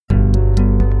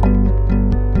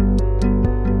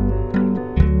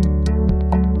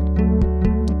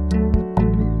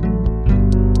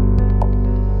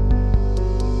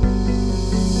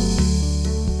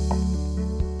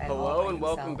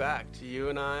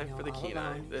Kenai for the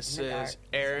Kenai. This is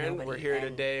Aaron. We're here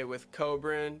today with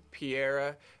Cobran,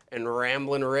 Piera, and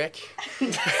Ramblin' Rick.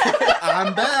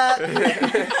 I'm back.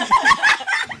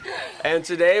 And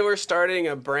today we're starting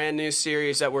a brand new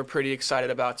series that we're pretty excited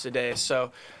about today.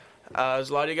 So as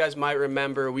a lot of you guys might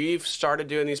remember, we've started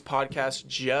doing these podcasts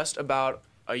just about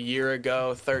a year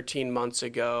ago, 13 months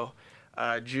ago,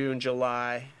 June,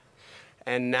 July.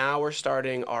 And now we're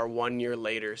starting our 1 year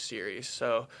later series.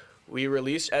 So we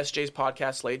released SJ's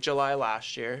podcast late July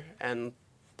last year, and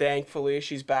thankfully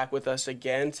she's back with us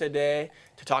again today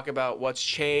to talk about what's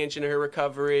changed in her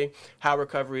recovery, how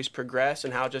recovery's progressed,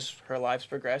 and how just her life's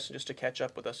progressed, and just to catch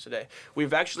up with us today.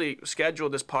 We've actually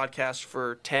scheduled this podcast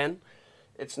for 10.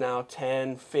 It's now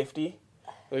 10:50.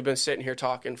 We've been sitting here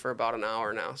talking for about an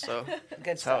hour now, so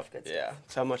good stuff. Yeah,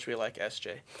 that's how much we like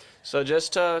SJ. So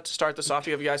just to start this off,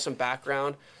 to give you guys some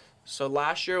background. So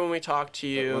last year when we talked to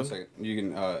you... One second. You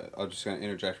can, I'll just kind of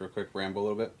interject real quick, ramble a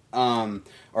little bit.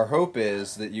 Our hope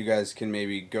is that you guys can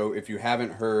maybe go, if you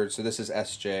haven't heard, so this is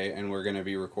SJ, and we're going to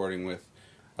be recording with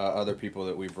other people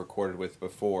that we've recorded with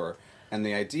before. And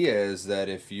the idea is that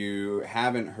if you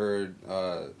haven't heard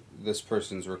this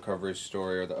person's recovery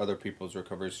story or the other people's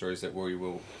recovery stories that we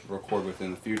will record with in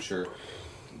the future,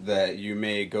 that you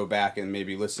may go back and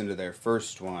maybe listen to their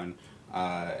first one,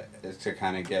 to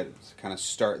kind of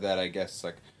start that, I guess,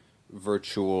 like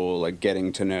virtual, like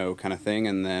getting to know kind of thing,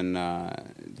 and then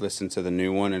listen to the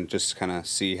new one and just kind of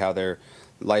see how their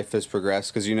life has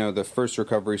progressed. Because the first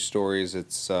recovery stories,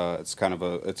 it's kind of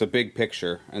it's a big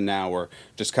picture, and now we're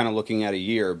just kind of looking at a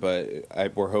year, but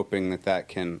we're hoping that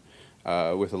can,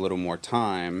 with a little more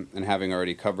time and having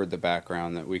already covered the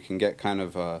background, that we can get kind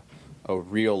of a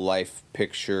real life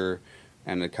picture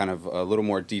and a kind of a little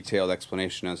more detailed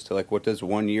explanation as to like what does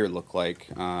 1 year look like.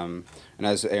 And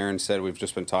as Aaron said, we've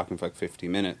just been talking for like 50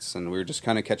 minutes, and we were just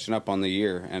kind of catching up on the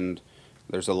year, and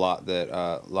there's a lot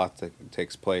that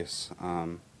takes place.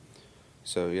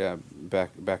 So yeah,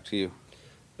 back to you.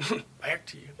 Back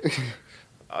to you.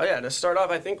 Oh yeah, to start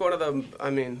off, I think one of the, I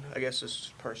guess this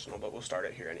is personal, but we'll start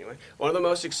it here anyway. One of the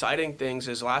most exciting things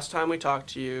is last time we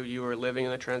talked to you, you were living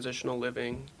in the transitional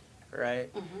living,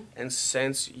 right? Mm-hmm. And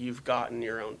since you've gotten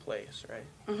your own place, right?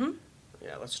 Mm-hmm.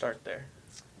 Yeah, let's start there.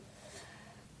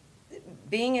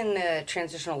 Being in the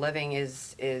transitional living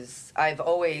is I've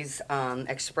always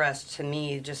expressed to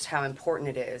me just how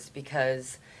important it is,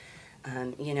 because,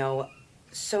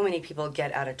 so many people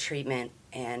get out of treatment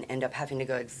and end up having to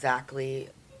go exactly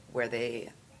where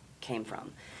they came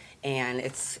from. And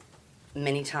it's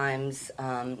many times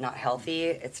not healthy,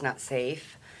 it's not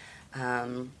safe.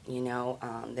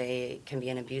 They can be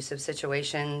in abusive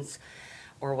situations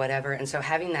or whatever. And so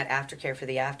having that aftercare for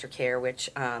the aftercare, which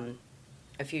a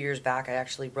few years back I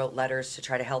actually wrote letters to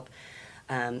try to help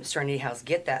Serenity House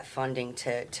get that funding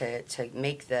to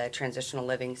make the transitional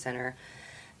living center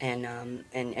and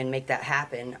make that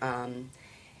happen.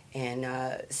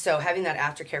 So having that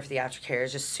aftercare for the aftercare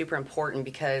is just super important,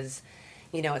 because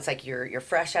it's like you're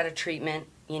fresh out of treatment,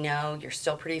 you're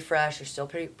still pretty fresh, you're still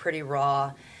pretty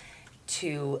raw.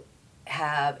 To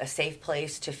have a safe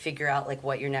place to figure out like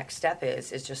what your next step is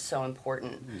just so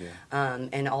important. Yeah.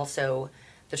 And also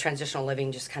the transitional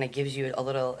living just kind of gives you a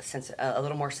little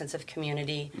more sense of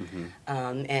community.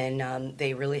 Mm-hmm. And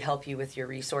they really help you with your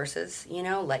resources,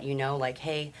 let you know like,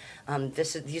 hey,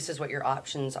 this is what your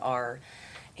options are.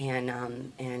 And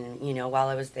while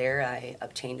I was there, I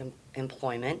obtained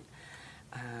employment,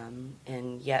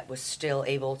 and yet was still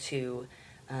able to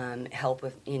help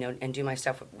with, and do my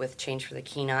stuff with Change for the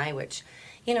Kenai, which,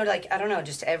 I don't know,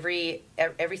 just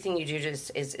everything you do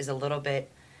just is a little bit,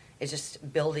 is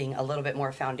just building a little bit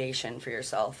more foundation for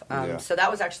yourself. Yeah. So that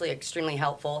was actually extremely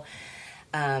helpful.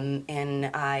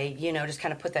 And I, just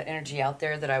kind of put that energy out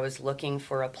there that I was looking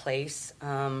for a place.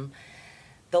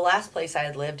 The last place I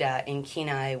had lived at in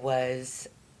Kenai was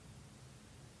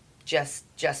just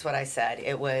what I said.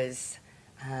 It was,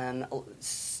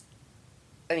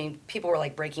 people were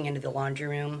like breaking into the laundry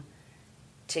room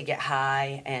to get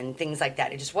high and things like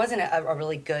that. It just wasn't a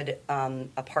really good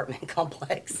apartment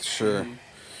complex. Sure.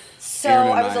 So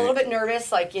I was a little bit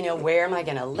nervous, like, where am I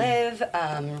going to live?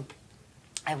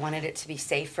 I wanted it to be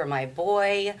safe for my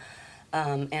boy.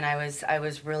 And I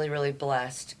was really, really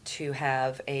blessed to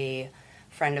have a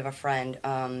friend of a friend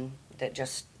that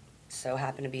just so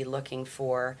happened to be looking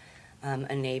for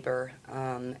a neighbor.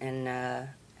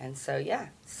 And so, yeah,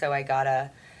 so I got a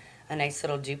nice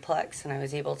little duplex, and I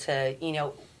was able to,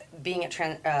 being at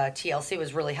TLC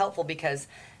was really helpful, because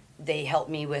they helped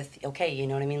me with, okay,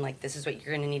 like, this is what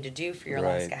you're going to need to do for your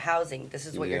Alaska housing. This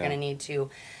is what you're going to need to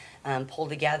pull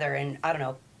together. And I don't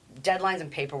know, deadlines and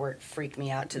paperwork freak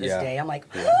me out to this Yeah. day. I'm like,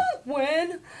 Yeah.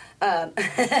 when?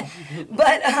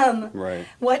 Right.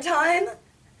 What time?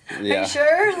 Are Yeah. you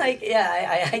sure? Like,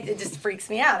 yeah, it just freaks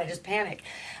me out. I just panic.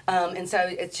 And so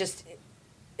it's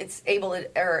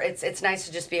nice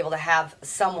to just be able to have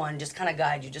someone just kind of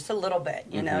guide you just a little bit.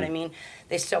 You know what I mean?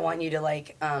 They still want you to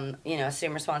like,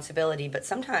 assume responsibility, but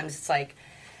sometimes it's like,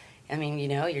 I mean,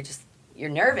 you're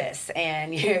nervous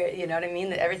and you know what I mean?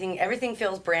 That everything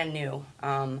feels brand new.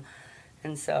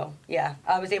 And so, yeah,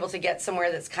 I was able to get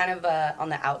somewhere that's kind of on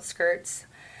the outskirts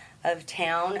of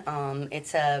town.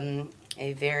 It's a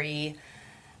very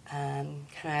kind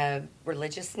of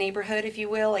religious neighborhood, if you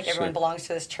will. Like everyone Sure. belongs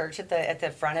to this church at the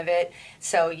front of it.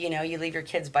 So, you leave your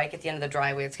kid's bike at the end of the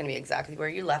driveway. It's going to be exactly where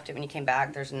you left it when you came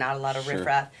back. There's not a lot of Sure.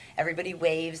 riffraff. Everybody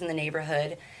waves in the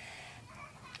neighborhood.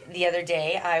 The other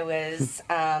day, I was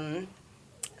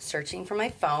searching for my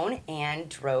phone and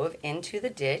drove into the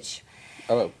ditch.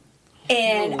 Oh.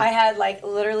 And I had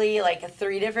literally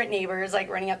 3 different neighbors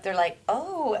running up there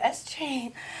oh,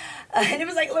 SJ. And it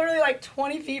was literally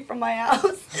 20 feet from my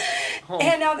house. Oh.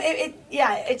 And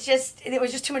it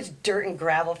was just too much dirt and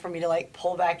gravel for me to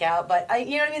pull back out. But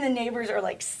you know what I mean? The neighbors are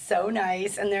so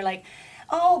nice and they're like,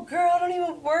 oh girl, don't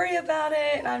even worry about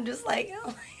it. And I'm just like,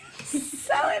 oh,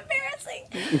 so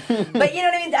embarrassing. But you know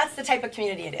what I mean? That's the type of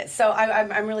community it is. So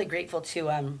I'm really grateful to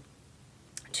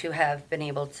have been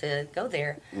able to go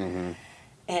there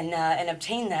and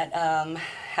obtain that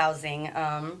housing.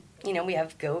 We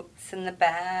have goats in the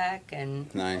back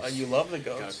and Nice. You love the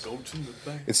goats. Got goats in the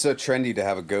back. It's so trendy to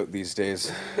have a goat these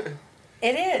days.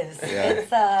 it is.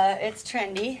 Yeah. It's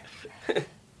trendy.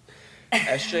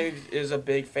 SJ is a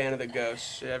big fan of the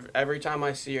ghosts. Every time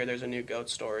I see her, there's a new goat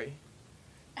story.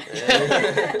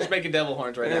 Just making devil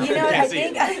horns right now. You know what? Can't I see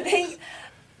it. think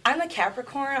I'm a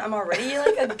Capricorn. I'm already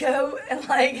a goat, and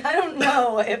I don't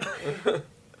know if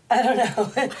I don't know.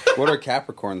 What are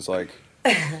Capricorns like?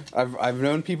 I've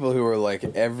known people who are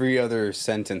every other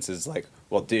sentence is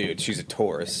well, dude, she's a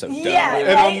Taurus, so dumb. Yeah, And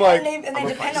right. I'm like, and they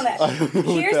depend on that. I don't know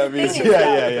Here's what that the means. thing is,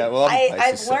 Yeah. Well, I'm I've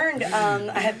Pisces, so- learned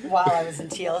while I was in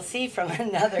TLC from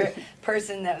another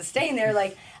person that was staying there,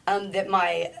 that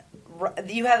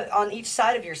you have on each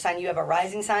side of your sign you have a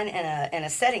rising sign and a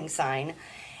setting sign,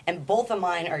 and both of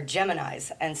mine are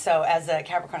Geminis. And so as a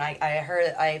Capricorn,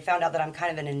 I found out that I'm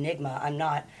kind of an enigma.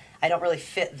 I don't really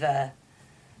fit the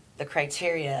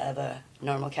criteria of a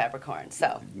normal Capricorn.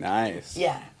 So Nice.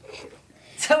 yeah.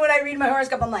 So when I read my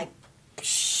horoscope, I'm like,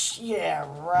 psh, yeah,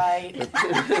 right.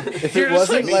 If You're it just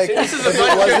wasn't like, like, this is a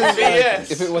bunch of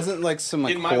BS. if it wasn't some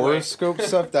In my way. horoscope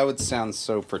stuff, that would sound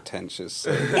so pretentious.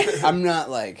 I'm not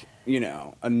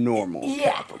a normal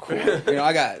Yeah. Capricorn.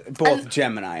 I got both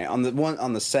Gemini on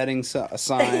the setting sign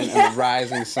and the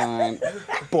rising sign,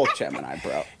 both Gemini,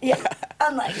 bro. Yeah.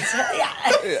 I'm like,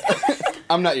 yeah.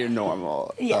 I'm not your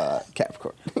normal Yeah.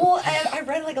 Capricorn. Well, I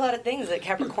read a lot of things that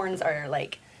Capricorns are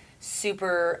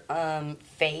super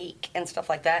fake and stuff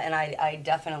like that, and I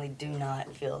definitely do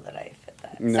not feel that I fit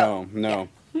that. No.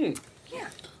 Yeah.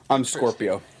 I'm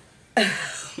Scorpio. I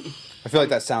feel like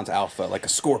that sounds alpha, like a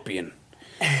scorpion.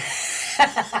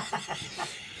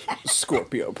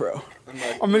 Scorpio, bro.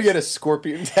 I'm gonna get a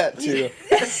scorpion tattoo.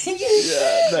 Yeah,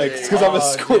 thanks. Because I'm a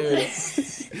scorpion.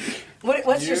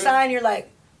 What's your sign? You're like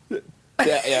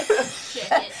Yeah.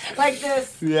 like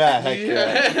this. Yeah, heck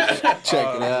yeah.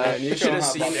 Check it out. Man, you should have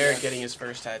seen Eric getting his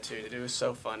first tattoo. Dude. It was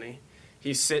so funny.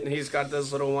 He's got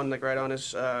this little one right on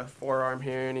his forearm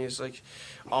here, and he's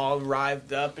all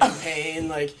writhed up in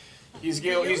pain. He's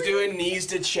doing knees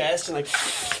to chest and It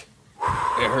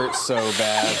hurts so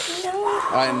bad.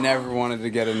 I never wanted to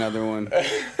get another one.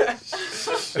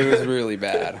 It was really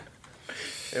bad.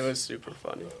 it was super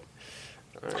funny.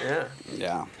 Yeah.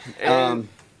 Yeah. And-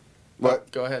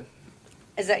 What? Go ahead.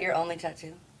 Is that your only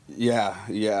tattoo? Yeah.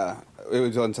 It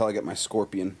was until I get my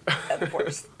scorpion. Of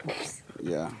course.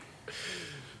 Yeah.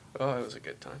 Oh, it was a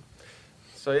good time.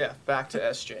 So yeah, back to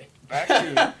SJ. Back to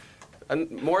you. And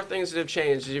more things that have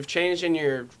changed. You've changed in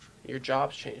your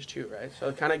job's changed too, right?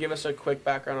 So kind of give us a quick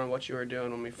background on what you were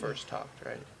doing when we first talked,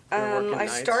 right? You were working I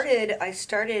nights.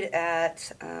 started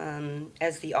at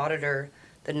as the auditor,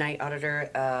 the night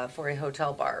auditor for a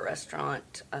hotel bar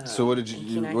restaurant. So what did you in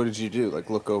do? Kenai. What did you do?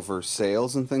 Look over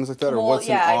sales and things like that, or Well, what's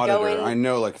yeah, an I go auditor? in- I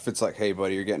know, if it's hey,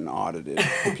 buddy, you're getting audited.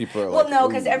 People are Well, no,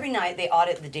 because "Ooh." every night they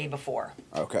audit the day before.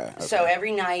 Okay. So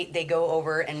every night they go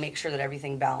over and make sure that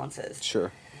everything balances.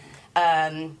 Sure.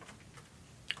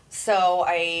 So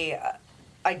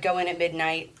I'd go in at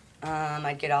midnight.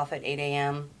 I'd get off at 8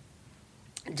 a.m.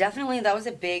 Definitely, that was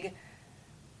a big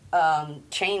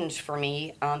change for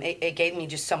me. It gave me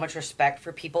just so much respect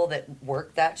for people that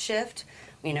work that shift.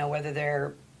 Whether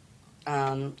they're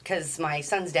because my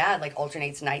son's dad like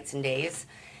alternates nights and days,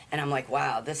 and I'm like,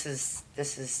 wow, this is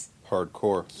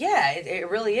hardcore. yeah, it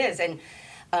really is.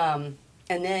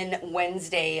 And then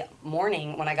Wednesday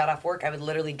morning when I got off work, I would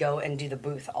literally go and do the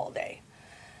booth all day.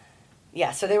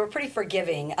 Yeah, so they were pretty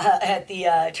forgiving at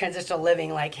the transitional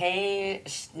living. Like, hey,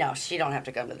 no, she don't have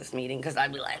to come to this meeting, because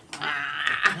I'd be like,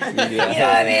 you know what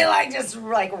I mean, like just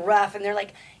like rough. And they're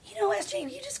like, you know,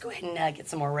 SJ, you just go ahead and get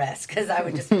some more rest, because I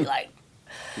would just be like,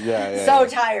 so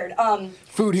tired.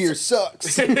 Food here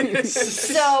sucks.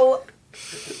 So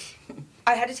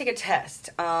I had to take a test.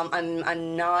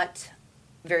 I'm not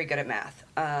very good at math,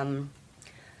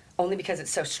 only because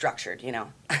it's so structured, you know.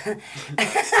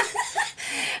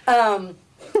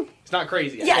 It's not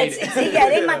crazy. Yeah,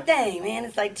 it ain't my thing, man.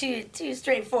 It's like too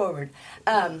straightforward.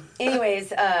 Anyways,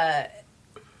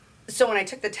 so when I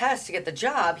took the test to get the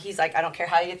job, he's like, I don't care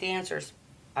how you get the answers.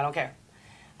 I don't care.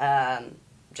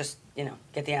 Just, you know,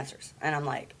 get the answers. And I'm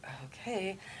like,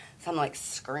 okay. So I'm like,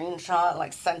 screenshot,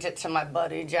 like sent it to my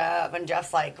buddy Jeff, and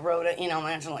Jeff's like wrote it, you know,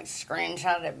 and like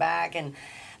screenshotted it back.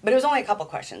 But it was only a couple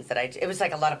questions it was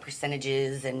like a lot of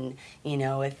percentages, and, you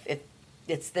know, if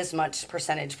it's this much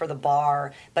percentage for the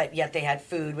bar, but yet they had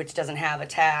food, which doesn't have a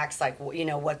tax, like, you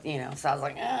know, what, you know, so I was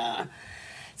like,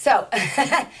 So,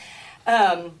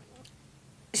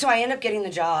 so I ended up getting the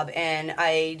job, and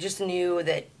I just knew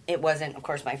that it wasn't, of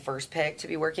course, my first pick to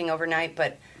be working overnight,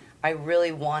 but I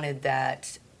really wanted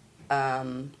that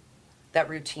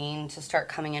routine to start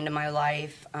coming into my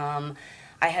life.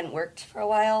 I hadn't worked for a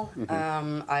while.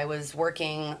 Mm-hmm. I was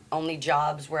working only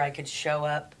jobs where I could show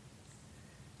up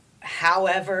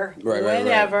however,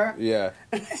 whenever. Right. Yeah.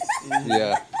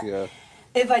 yeah.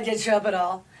 If I did show up at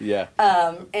all. Yeah.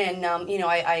 You know,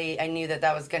 I knew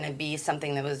that was going to be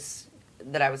something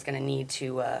that I was going to need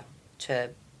to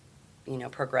you know,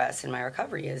 progress in my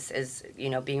recovery is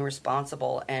you know, being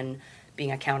responsible and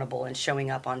being accountable and showing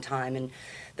up on time and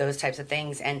those types of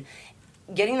things. And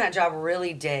getting that job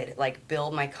really did like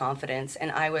build my confidence.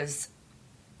 And I was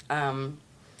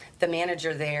the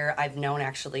manager there I've known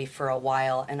actually for a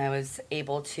while, and I was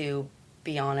able to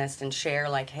be honest and share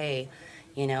like, hey,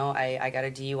 you know, I got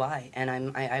a DUI, and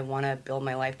I want to build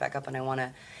my life back up,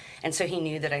 and so he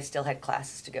knew that I still had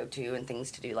classes to go to and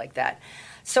things to do like that.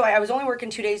 So I was only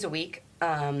working 2 days a week,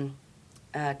 2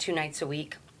 nights a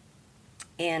week,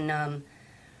 and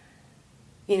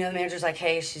you know, the manager's like,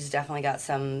 hey, she's definitely got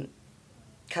some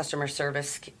customer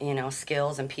service, you know,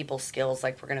 skills and people skills,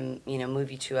 like we're gonna, you know,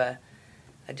 move you to a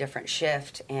different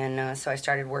shift. And so I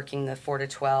started working the 4 to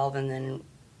 12, and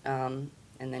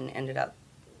then ended up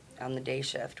on the day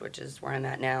shift, which is where I'm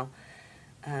at now.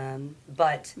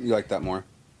 But You like that more?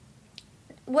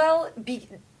 well,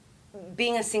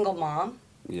 being a single mom,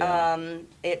 Yeah.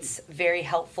 it's very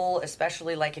helpful,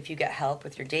 especially like if you get help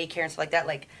with your daycare and stuff like that.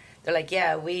 Like they're like,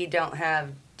 yeah, we don't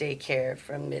have daycare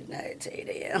from midnight to 8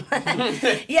 a.m.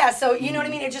 Yeah, so you know what I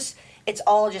mean? It's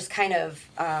all just kind of...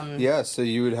 yeah, so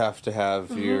you would have to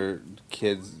have your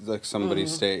kids, like somebody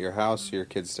stay at your house, your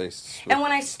kids stay... And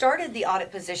when I started the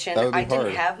audit position, I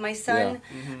didn't have my son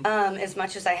as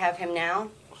much as I have him now.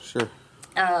 Sure.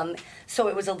 So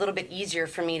it was a little bit easier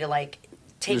for me to like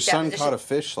take Your that son position. caught a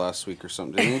fish last week or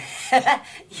something, didn't he?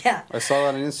 Yeah. I saw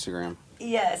that on Instagram.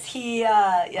 Yes, he,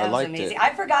 yeah, it was liked amazing. it.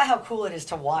 I forgot how cool it is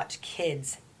to watch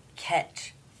kids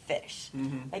catch fish.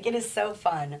 Like, it is so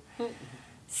fun.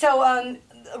 So,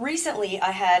 recently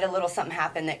I had a little something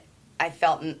happen that I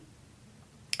felt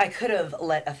I could have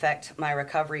let affect my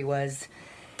recovery. Was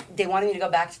they wanted me to go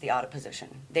back to the audit position.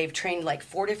 They've trained like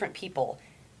 4 different people,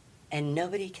 and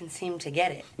nobody can seem to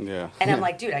get it. Yeah. And I'm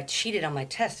like, dude, I cheated on my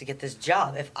test to get this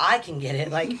job. If I can get it,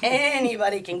 like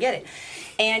anybody can get it.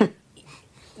 And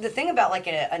the thing about like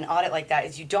an audit like that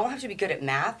is you don't have to be good at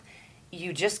math.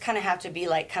 You just kind of have to be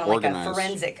like kind of like a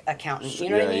forensic accountant. You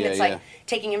know what I mean? It's like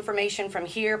taking information from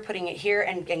here, putting it here,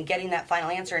 and getting that final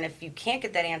answer. And if you can't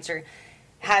get that answer,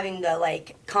 having the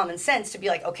like common sense to be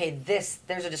like, okay, there's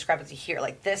a discrepancy here.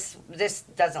 Like this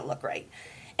doesn't look right.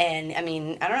 And I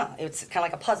mean, I don't know. It's kind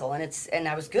of like a puzzle, and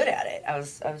I was good at it. I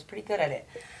was pretty good at it.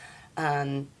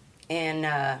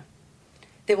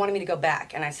 They wanted me to go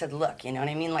back, and I said, look, you know what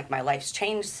I mean? Like, my life's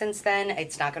changed since then.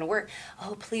 It's not going to work.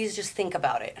 Oh, please just think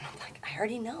about it. And I'm like, I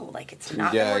already know. Like, it's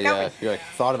not going to work out. You're like,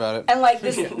 thought about it. And, like,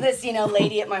 this, you know,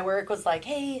 lady at my work was like,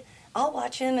 hey, I'll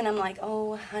watch him. And I'm like,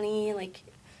 oh, honey, like,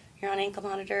 you're on ankle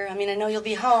monitor. I mean, I know you'll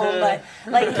be home, but,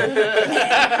 like,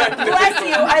 bless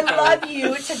you. I love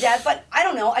you to death. But I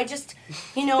don't know. I just,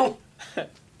 you know,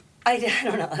 I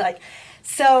don't know. Like,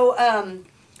 so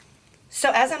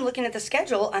as I'm looking at the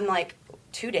schedule, I'm like,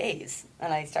 2 days.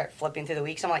 And I start flipping through the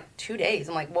weeks. I'm like, 2 days.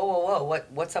 I'm like, whoa,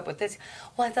 what's up with this?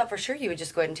 Well, I thought for sure you would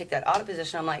just go ahead and take that auto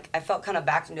position. I'm like, I felt kind of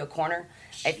backed into a corner.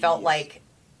 Jeez. I felt like,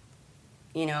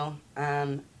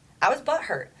 I was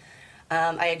butthurt.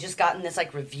 I had just gotten this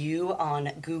like review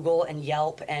on Google and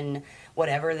Yelp and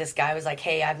whatever. This guy was like,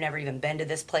 "Hey, I've never even been to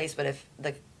this place, but if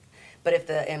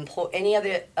the any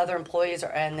other employees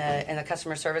are and the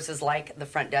customer service is like the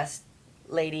front desk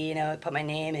lady, put my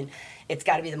name, and it's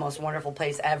got to be the most wonderful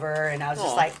place ever." And I was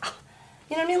just like,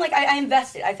 you know what I mean? Like I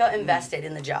invested. I felt invested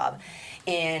in the job,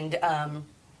 and I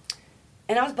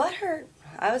was butthurt.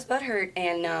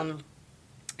 And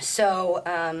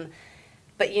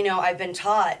but I've been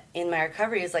taught in my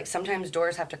recovery is like sometimes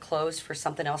doors have to close for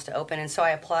something else to open, and so I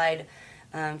applied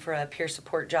for a peer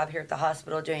support job here at the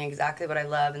hospital, doing exactly what I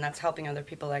love, and that's helping other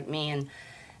people like me, and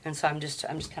so I'm just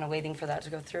kind of waiting for that to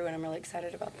go through, and I'm really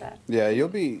excited about that. Yeah, you'll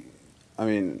be, I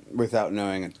mean, without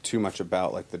knowing too much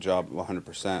about like the job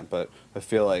 100%, but I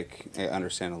feel like I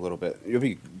understand a little bit. You'll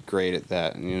be great at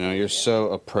that, and you're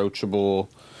so approachable.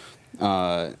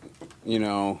 Like.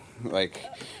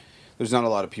 There's not a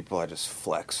lot of people I just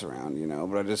flex around,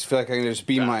 but I just feel like I can just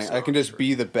be I can just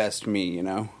be the best me,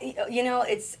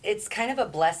 It's kind of a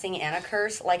blessing and a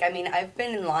curse. Like, I mean, I've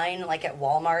been in line, like, at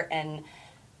Walmart, and,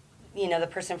 the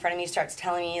person in front of me starts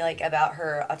telling me, like, about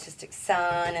her autistic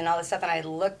son and all this stuff, and I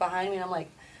look behind me, and I'm like,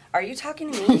 are you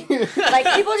talking to me? Like,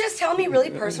 people just tell me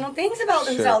really personal things about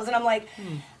themselves, and I'm like,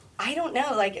 I don't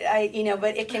know, like,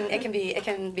 but it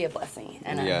can be a blessing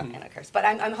and a curse. But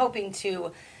I'm hoping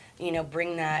to...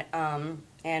 bring that,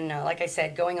 and like I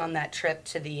said, going on that trip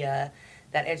to the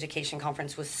that education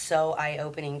conference was so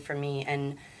eye-opening for me,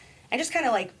 and just kind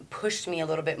of like pushed me a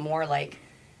little bit more, like.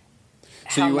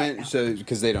 So you went,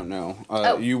 because they don't know,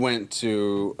 you went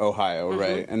to Ohio,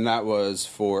 right? And that was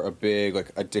for a big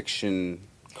like addiction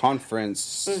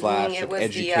conference / it was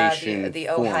education. The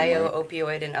forum, Ohio right?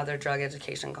 Opioid and Other Drug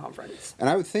Education Conference. And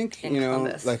I would think,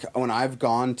 Columbus. like when I've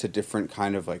gone to different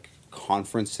kind of like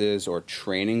conferences or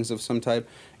trainings of some type,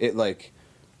 it like,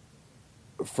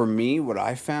 for me, what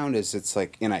I found is it's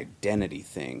like an identity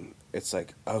thing. It's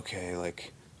like, okay,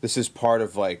 like this is part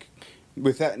of like,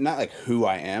 with that, not like who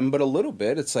I am, but a little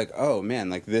bit. It's like, oh man,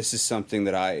 like this is something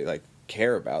that I like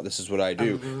care about. This is what I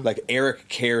do. Like Eric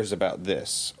cares about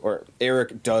this, or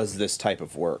Eric does this type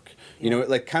of work. It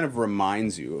like kind of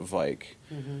reminds you of like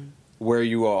where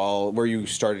you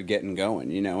started getting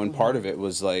going, and part of it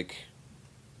was like,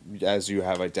 as you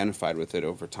have identified with it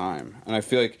over time. And I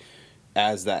feel like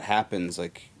as that happens,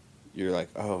 like you're like,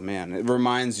 oh man, it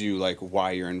reminds you like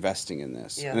why you're investing in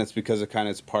this. And it's because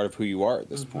it's part of who you are at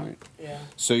this point. Yeah.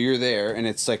 So you're there, and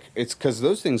it's like, it's because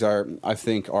those things I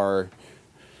think are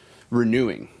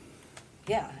renewing.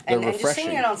 Yeah, They're and just seeing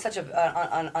refreshing. it on such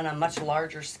on a much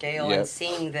larger scale, Yep. and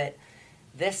seeing that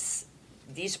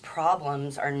these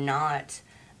problems are not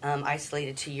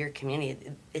isolated to your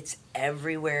community. It's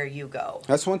everywhere you go.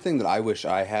 That's one thing that I wish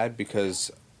I had,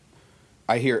 because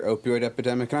I hear opioid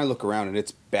epidemic and I look around and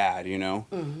it's bad,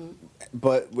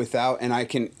 but and I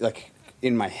can like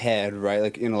in my head, right,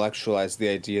 like intellectualize the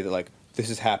idea that like this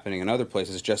is happening in other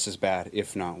places just as bad,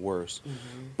 if not worse.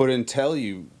 But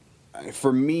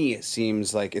for me, it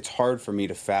seems like it's hard for me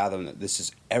to fathom that this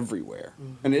is everywhere.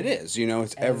 And it is,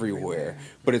 it's everywhere.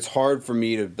 But it's hard for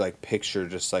me to like picture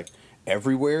just like,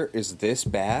 everywhere is this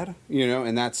bad,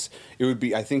 and it would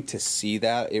be, I think, to see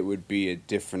that, it would be a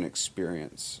different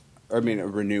experience. I mean, a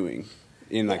renewing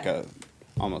in like a,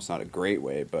 almost not a great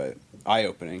way, but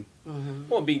eye-opening.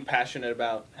 Well, being passionate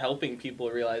about helping people,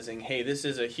 realizing, hey, this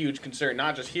is a huge concern,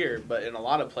 not just here, but in a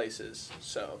lot of places.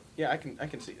 So yeah, I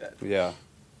can see that. Yeah.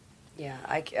 Yeah,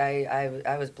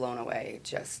 I was blown away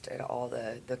just at all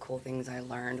the cool things I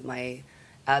learned. My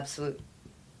absolute,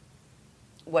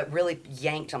 what really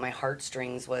yanked on my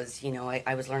heartstrings was,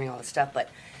 I was learning all this stuff, but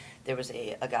there was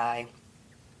a guy,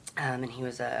 and he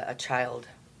was a child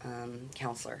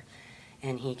counselor,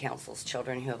 and he counsels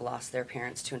children who have lost their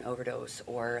parents to an overdose,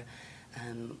 or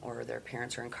their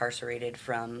parents are incarcerated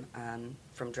from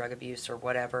drug abuse or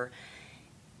whatever.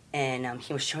 And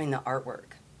he was showing the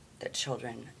artwork that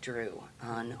children drew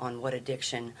on what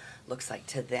addiction looks like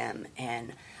to them,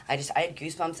 and I had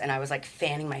goosebumps, and I was like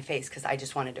fanning my face because I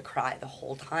just wanted to cry the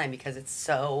whole time, because it's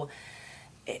so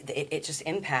it just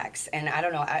impacts. And I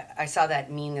don't know, I saw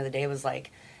that meme the other day. It was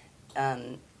like,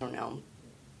 I don't know,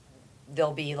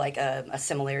 there'll be like a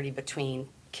similarity between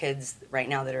kids right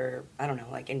now that are, I don't know,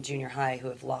 like in junior high, who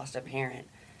have lost a parent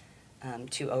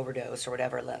to overdose or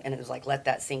whatever, and it was like, let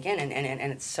that sink in,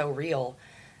 and it's so real.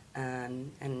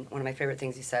 And one of my favorite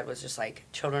things he said was just like,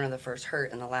 children are the first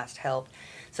hurt and the last helped.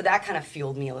 So that kind of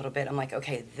fueled me a little bit. I'm like,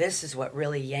 okay, this is what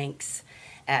really yanks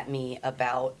at me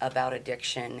about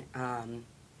addiction. And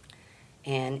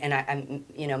I'm,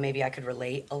 maybe I could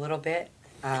relate a little bit.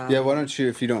 Yeah, why don't you,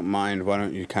 if you don't mind, why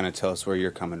don't you kind of tell us where you're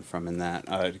coming from in that,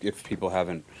 if people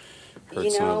haven't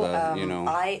heard some of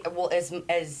the,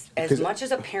 as much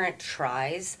as a parent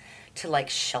tries to like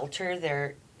shelter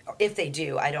their, if they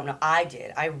do, I don't know. I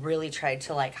did. I really tried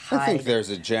to like hide. I think there's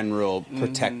a general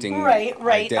protecting right,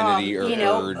 identity or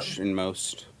urge in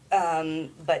most.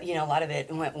 But a lot of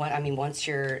it, once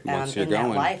you're in that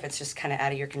life, it's just kind of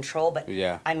out of your control. But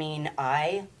yeah. I mean,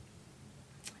 I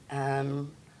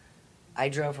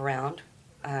drove around,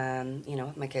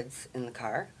 with my kids in the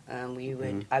car.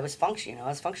 I was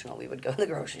functional. We would go to the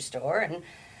grocery store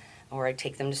or I'd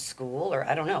take them to school or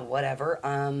I don't know, whatever.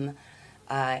 And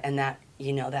that,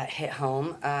 that hit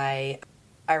home. I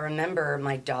remember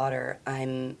my daughter,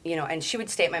 and she would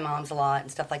stay at my mom's a lot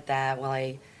and stuff like that while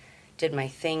I did my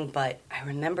thing. But I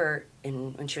remember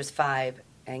when she was 5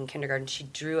 in kindergarten, she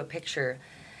drew a picture,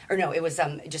 or no, it was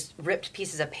just ripped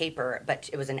pieces of paper, but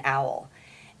it was an owl.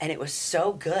 And it was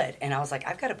so good. And I was like,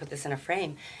 I've got to put this in a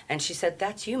frame. And she said,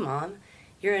 "That's you, Mom.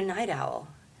 You're a night owl."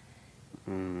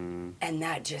 And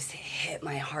that just hit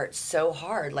my heart so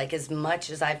hard. Like, as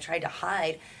much as I've tried to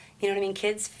hide,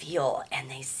 kids feel and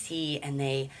they see and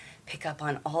they pick up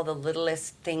on all the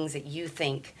littlest things that you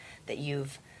think that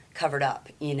you've covered up,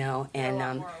 and They're a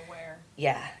lot more aware.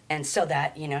 Yeah. And so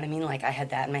that, like I had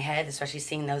that in my head, especially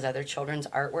seeing those other children's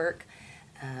artwork.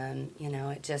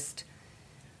 It just,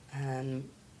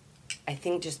 I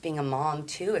think just being a mom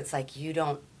too, it's like you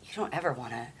don't ever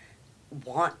want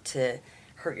to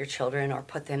hurt your children or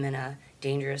put them in a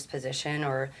dangerous position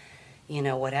or,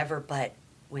 whatever. But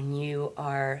when you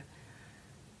are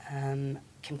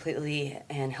completely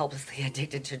and helplessly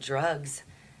addicted to drugs,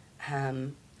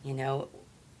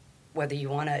 whether you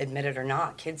want to admit it or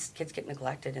not, kids get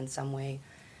neglected in some way,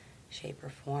 shape, or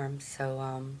form.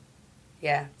 So,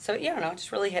 yeah. So, I don't know, it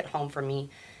just really hit home for me.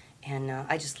 And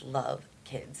I just love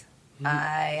kids.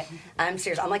 I'm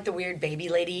serious. I'm like the weird baby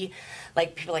lady.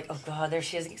 Like, people are like, oh, God, there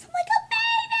she is. I'm like, a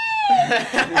baby!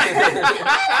 I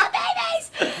love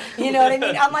babies! You know what I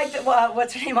mean? I'm like,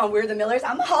 what's her name on We're the Millers?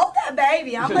 I'm going to hold that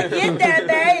baby. I'm going to get that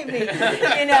baby.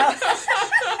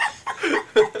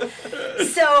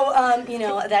 So,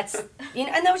 that's,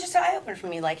 and that was just an eye-opener for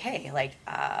me. Like, hey,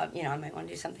 I might want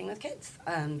to do something with kids.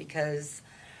 Because...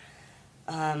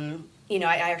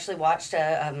 I actually watched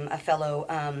a fellow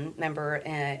member,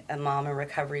 a mom in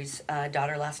recovery's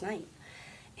daughter last night,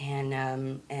 and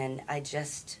I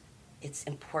just, it's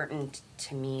important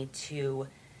to me to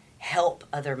help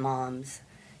other moms,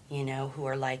 who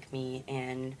are like me,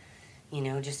 and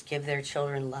just give their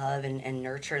children love and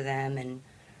nurture them, and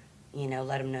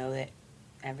let them know that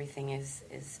everything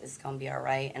is gonna be all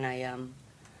right. And I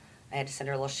had to send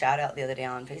her a little shout out the other day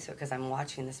on Facebook because I'm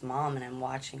watching this mom and I'm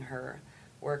watching her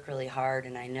work really hard,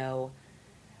 and I know,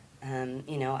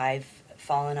 I've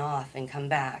fallen off and come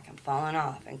back, and fallen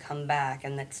off and come back,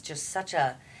 and that's just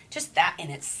just that in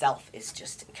itself is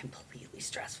just completely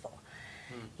stressful.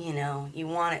 You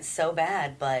want it so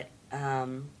bad, but, I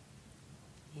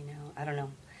don't know.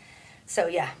 So,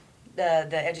 yeah,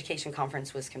 the education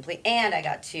conference was complete, and I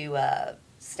got to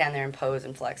stand there and pose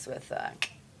and flex with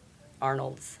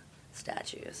Arnold's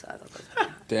statue, so I thought that was pretty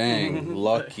hot. Dang,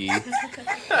 lucky.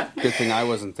 Good thing I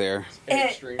wasn't there.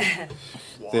 Extreme.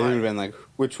 They would have been like,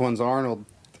 which one's Arnold?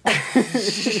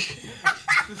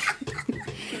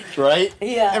 Right?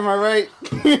 Yeah. Am I right?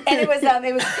 And it was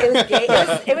gay.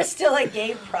 It was still like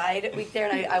Gay Pride week there,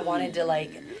 and I wanted to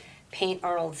like paint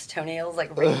Arnold's toenails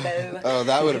like rainbow. Oh,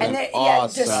 that would have been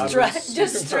awesome. awesome.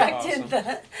 Distracted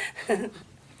the.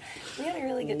 We had a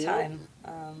really good time.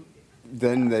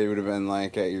 Then they would have been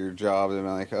like at your job. They'd been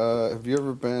like, "Have you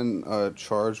ever been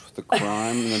charged with a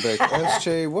crime?" And they'd be like,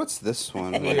 "SJ, what's this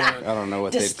one?" Like, I don't know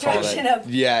what they'd call that.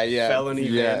 Yeah. Felony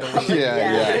vandalism.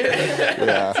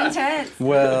 Yeah. It's intense.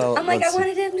 Well, I'm like, I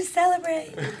wanted him to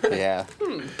celebrate. Yeah.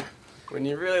 When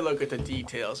you really look at the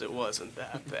details, it wasn't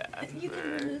that bad. You can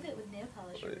remove it with nail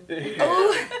polish remover.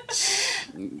 Oh,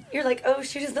 you're like, oh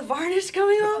shoot, is the varnish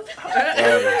coming off?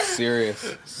 Oh,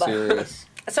 serious.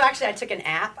 So actually, I took an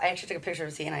app. I actually took a picture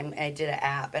of C, and I did an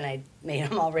app, and I made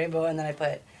them all rainbow, and then I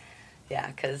put,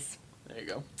 because. There you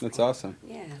go. That's awesome.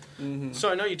 Yeah. Mm-hmm. So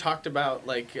I know you talked about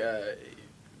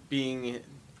being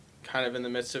kind of in the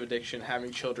midst of addiction,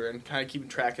 having children, kind of keeping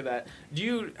track of that. Do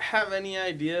you have any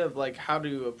idea of like how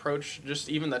to approach just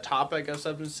even the topic of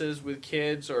substances with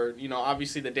kids? Or, you know,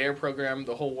 obviously the DARE program,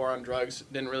 the whole war on drugs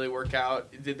didn't really work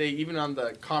out. Did they, even on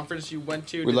the conference you went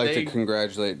to, We'd like to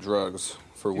congratulate drugs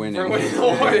for winning. For winning the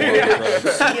war.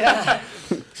 Yeah.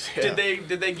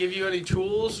 Did they give you any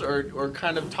tools or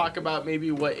kind of talk about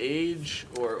maybe what age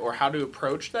or how to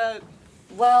approach that?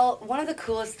 Well, one of the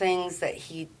coolest things that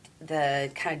the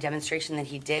kind of demonstration that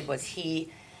he did was he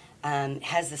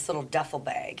has this little duffel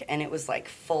bag, and it was like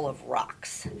full of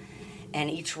rocks,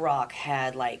 and each rock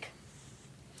had like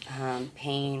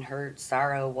pain, hurt,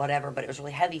 sorrow, whatever, but it was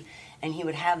really heavy, and he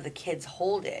would have the kids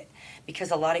hold it,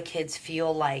 because a lot of kids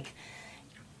feel like,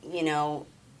 you know,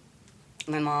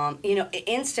 my mom, you know,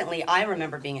 instantly I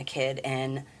remember being a kid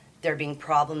and there being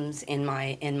problems in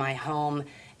my home,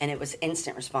 and it was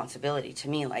instant responsibility to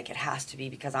me, like it has to be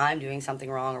because I'm doing something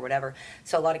wrong or whatever.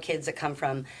 So a lot of kids that come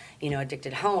from, you know,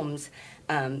 addicted homes,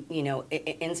 you know,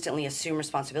 instantly assume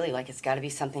responsibility, like it's got to be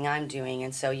something I'm doing.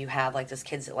 And so you have like those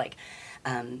kids that like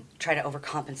try to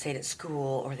overcompensate at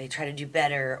school, or they try to do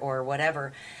better or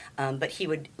whatever. But he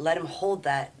would let them hold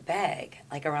that bag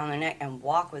like around their neck and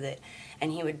walk with it,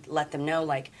 and he would let them know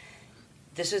like,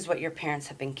 this is what your parents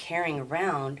have been carrying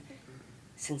around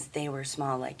since they were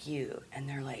small like you. And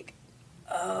they're like,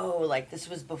 oh, like this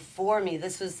was before me,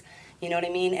 this was, you know what I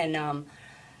mean? And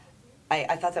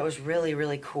I thought that was really,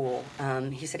 really cool.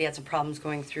 He said he had some problems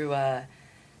going through the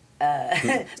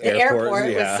airport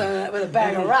with a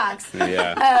bag of rocks.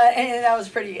 Yeah. And that was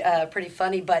pretty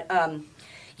funny. But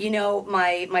you know,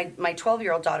 my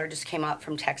 12-year-old daughter just came up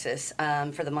from Texas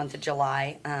for the month of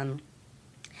July. And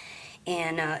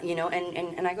you know,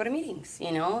 and I go to meetings,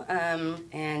 you know,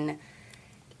 and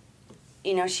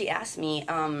you know, she asked me,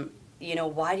 you know,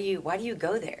 why do you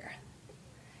go there?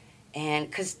 And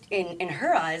because in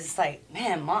her eyes, it's like,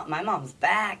 man, my mom's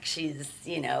back. She's,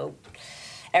 you know,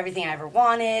 everything I ever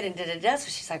wanted, and da-da-da. So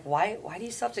she's like, why do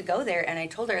you still have to go there? And I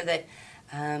told her that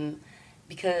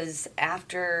because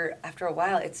after a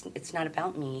while, it's not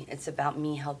about me. It's about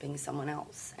me helping someone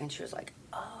else. And she was like,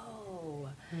 oh,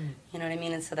 you know what I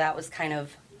mean? And so that was kind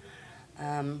of,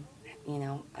 you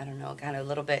know, I don't know, kind of a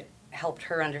little bit helped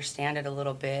her understand it a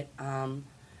little bit.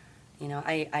 You know,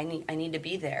 I need to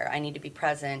be there. I need to be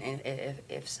present, and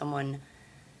if someone,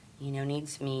 you know,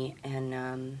 needs me.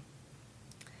 And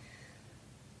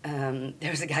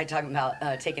there was a guy talking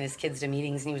about taking his kids to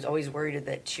meetings, and he was always worried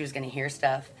that she was going to hear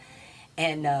stuff.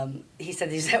 And he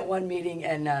said he's at one meeting,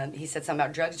 and he said something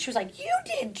about drugs. She was like, "You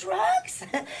did drugs?"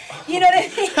 You know what I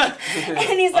mean?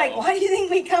 And he's like, "Why do you think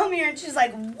we come here?" And she's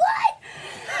like,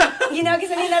 "What?" You know,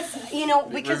 because I mean that's, you know,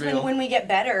 because when we get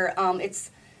better,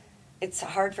 it's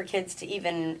hard for kids to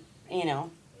even, you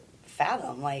know,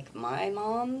 fathom. Like my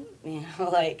mom, you know,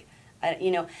 like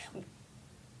you know,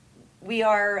 we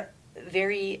are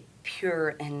very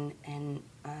pure and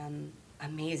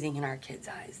amazing in our kids'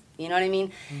 eyes. You know what I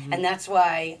mean? Mm-hmm. And that's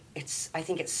why I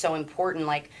think it's so important,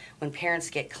 like when parents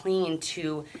get clean,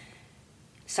 to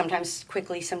sometimes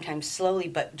quickly, sometimes slowly,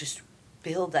 but just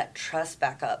build that trust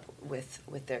back up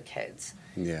with their kids.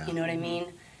 Yeah. You know what I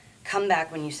mean? Come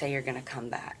back when you say you're going to come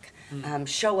back. Mm-hmm.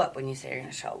 Show up when you say you're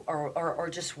going to show, or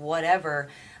just whatever,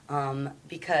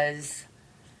 because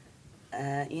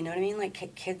you know what I mean?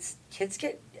 Like kids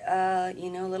get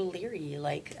you know, a little leery,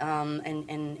 like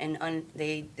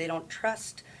they don't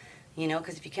trust, you know,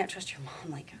 because if you can't trust your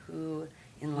mom, like who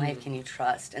in life can you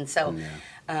trust? And so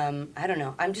I don't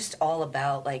know, I'm just all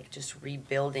about like just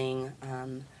rebuilding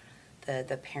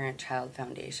the parent-child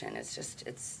foundation. It's just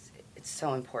it's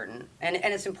so important, and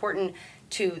it's important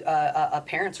to a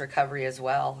parent's recovery as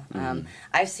well.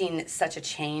 I've seen such a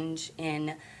change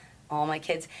in all my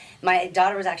kids. My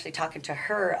daughter was actually talking to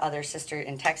her other sister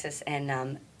in Texas,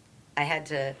 and I had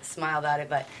to smile about it,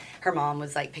 but her mom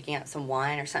was like picking up some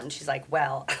wine or something. She's like,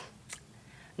 well,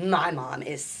 my mom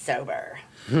is sober.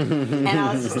 And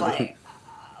I was just like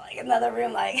another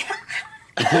room, like,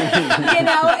 you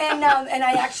know, and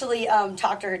I actually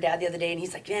talked to her dad the other day, and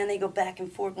he's like, man, they go back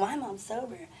and forth. My mom's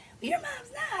sober. Well, your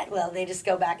mom's not. Well, they just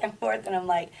go back and forth, and I'm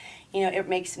like, you know, it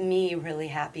makes me really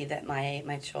happy that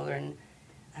my children,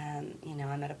 you know,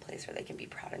 I'm at a place where they can be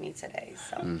proud of me today.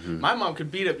 So My mom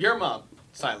could beat up your mom.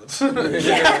 Silence. That's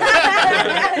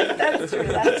true.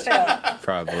 That's true.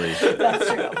 Probably. That's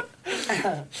true.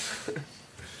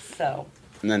 So.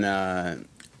 And then,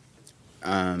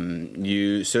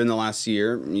 so in the last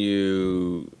year,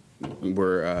 you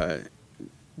were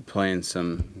playing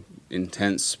some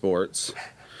intense sports,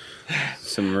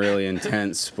 some really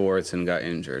intense sports, and got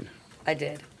injured. I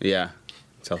did. Yeah.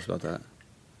 Tell us about that.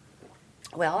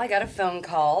 Well, I got a phone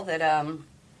call that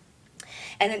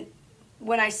And then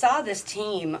when I saw this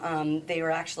team, they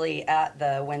were actually at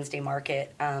the Wednesday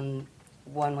market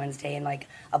one Wednesday, and like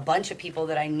a bunch of people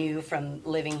that I knew from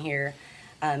living here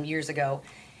years ago.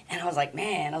 And I was like,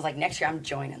 man, next year I'm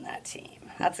joining that team.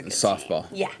 That's a good softball.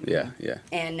 team. Yeah. Yeah.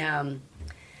 And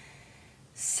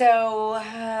so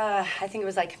I think it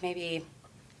was like maybe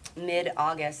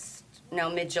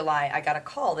mid-July, I got a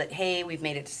call that, hey, we've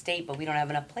made it to state, but we don't have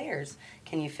enough players.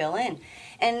 Can you fill in?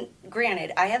 And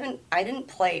granted, I didn't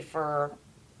play for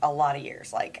a lot of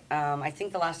years. Like, I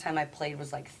think the last time I played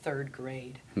was like 3rd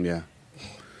grade. Yeah.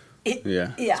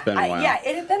 Yeah. It's been a while. Yeah,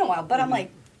 it had been a while, but I'm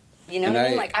like, you know And what I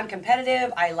mean? Like, I'm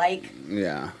competitive. I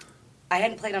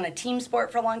hadn't played on a team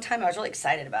sport for a long time. I was really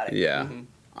excited about it. Yeah.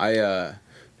 I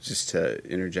just to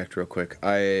interject real quick,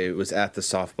 I was at the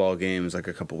softball games like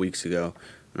a couple weeks ago,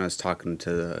 and I was talking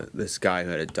to this guy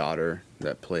who had a daughter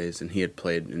that plays, and he had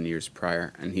played in years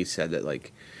prior, and he said that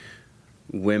like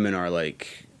women are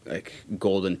like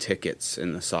golden tickets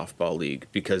in the softball league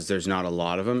because there's not a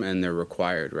lot of them and they're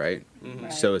required, right?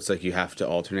 Right. So it's like you have to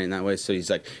alternate in that way. So he's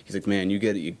like, man, you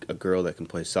get a girl that can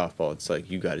play softball. It's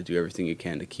like you got to do everything you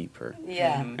can to keep her.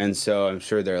 Yeah. And so I'm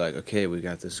sure they're like, okay, we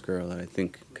got this girl that I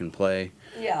think can play.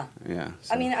 Yeah. Yeah.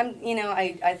 I mean,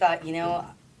 I thought,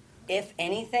 if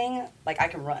anything, like I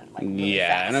can run. Like really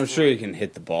fast. And I'm sure you can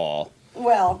hit the ball.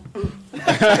 Well,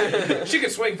 She can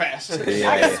swing fast.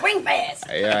 I can swing fast.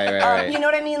 Right. You know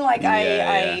what I mean? Like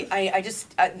Yeah.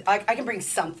 I can bring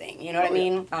something. You know what I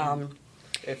mean?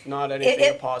 If not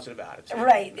anything, a positive attitude.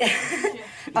 Right.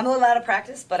 I'm a little out of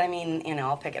practice, but I mean,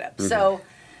 I'll pick it up. So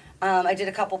I did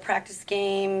a couple practice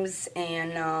games,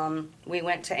 and we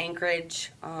went to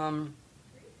Anchorage.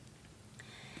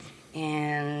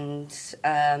 And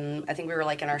I think we were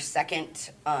like in our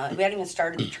second, we hadn't even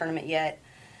started the tournament yet,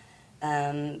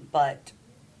 but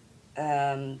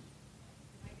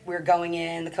we were going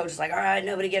in, the coach was like, all right,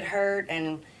 nobody get hurt,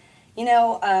 and,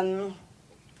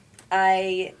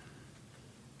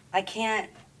 I can't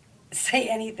say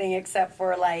anything except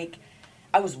for, like,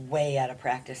 I was way out of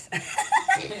practice.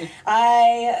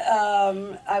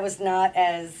 I was not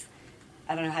as,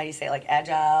 I don't know how you say it, like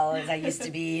agile as I used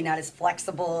to be, not as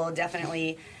flexible,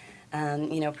 definitely,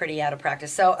 pretty out of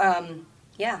practice. So,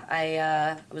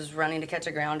 I was running to catch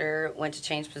a grounder, went to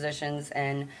change positions,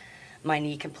 and my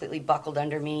knee completely buckled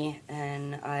under me,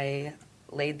 and I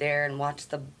laid there and watched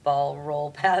the ball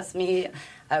roll past me.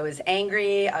 I was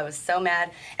angry. I was so mad.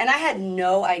 And I had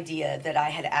no idea that I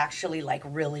had actually, like,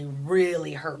 really,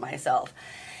 really hurt myself.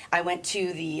 I went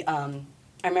to I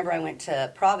remember I went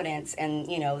to Providence, and,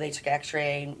 they took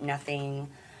x-ray, nothing.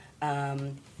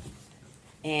 And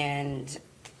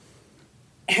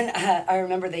I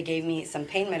remember they gave me some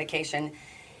pain medication.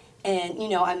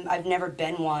 And, I've never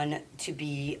been one to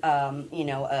be, I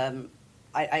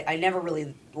never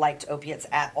really liked opiates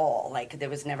at all. Like, there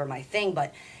was never my thing,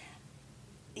 but,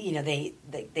 they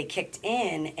kicked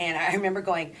in, and I remember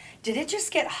going, did it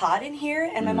just get hot in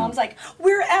here? And my mom's like,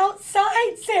 we're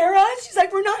outside, Sarah. She's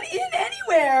like, we're not in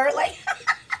anywhere. Like,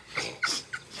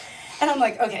 and I'm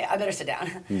like, okay, I better sit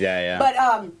down. Yeah. But,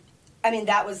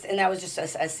 that was just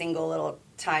a single little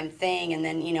time thing. And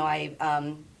then, I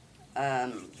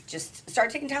just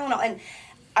started taking Tylenol. And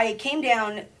I came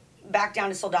back down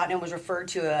to Soldotna and was referred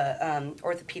to a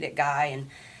orthopedic guy, and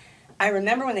I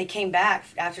remember when they came back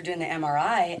after doing the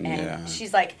MRI, and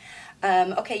she's like,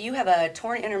 okay, you have a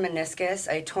torn intermeniscus,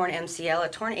 a torn MCL, a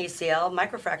torn ACL,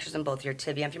 microfractures in both your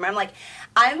tibia and femur. I'm like,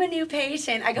 I'm a new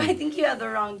patient. I go, I think you have the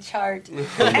wrong chart.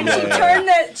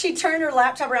 And she turned her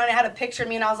laptop around and had a picture of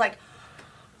me, and I was like,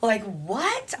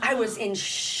 what? I was in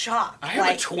shock. I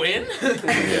have a twin?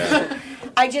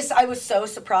 I was so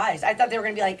surprised. I thought they were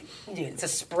going to be like, dude, it's a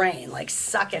sprain. Like,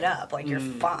 suck it up. Like, you're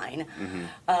fine.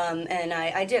 And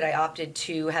I did. I opted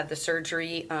to have the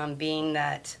surgery, being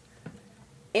that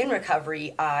in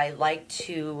recovery, I like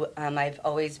to, I've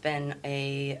always been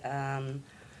a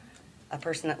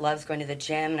person that loves going to the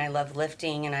gym, and I love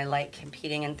lifting, and I like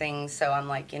competing and things. So I'm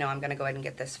like, I'm going to go ahead and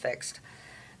get this fixed.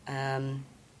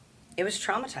 It was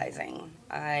traumatizing.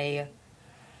 I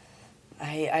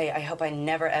hope I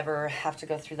never, ever have to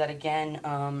go through that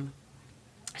again.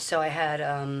 So I had,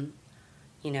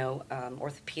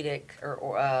 orthopedic, or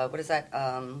what is that,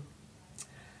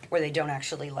 where they don't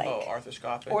actually, like... Oh,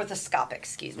 arthroscopic. Orthoscopic,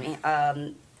 excuse me.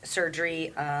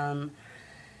 Surgery. And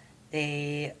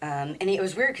it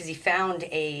was weird because he found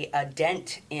a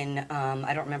dent in,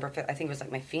 I don't remember, I think it was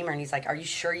like my femur, and he's like, are you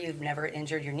sure you've never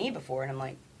injured your knee before? And I'm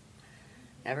like,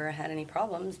 never had any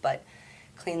problems, but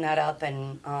cleaned that up,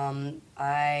 and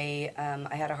I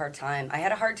had a hard time. I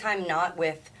had a hard time not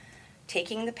with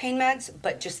taking the pain meds,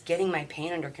 but just getting my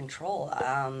pain under control.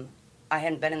 I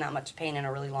hadn't been in that much pain in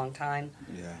a really long time.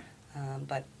 Yeah.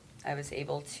 But I was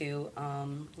able to,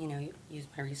 use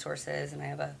my resources, and I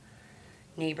have a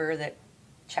neighbor that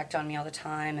checked on me all the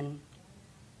time, and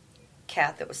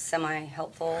cat that was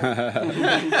semi-helpful.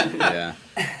 Yeah.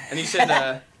 And you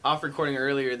said off recording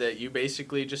earlier that you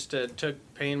basically just took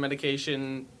pain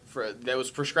medication that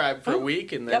was prescribed for a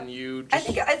week, and then you just...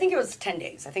 I think it was 10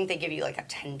 days. I think they give you like a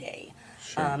 10-day.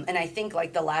 Sure. And I think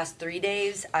like the last 3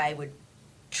 days, I would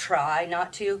try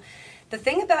not to. The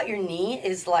thing about your knee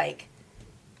is like,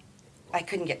 I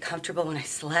couldn't get comfortable when I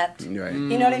slept. Right.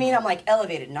 You know what I mean? I'm like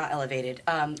elevated, not elevated.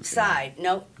 Side,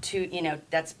 nope,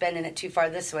 that's bending it too far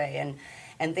this way,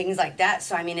 and things like that.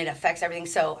 So I mean, it affects everything.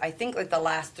 So I think like the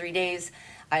last 3 days,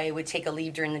 I would take a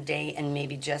leave during the day and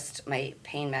maybe just my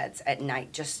pain meds at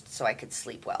night, just so I could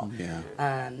sleep well.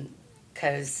 Yeah.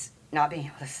 Because not being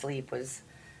able to sleep was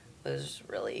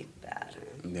really bad.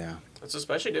 Yeah. It's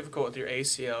especially difficult with your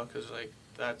ACL because like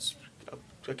that's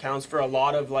accounts for a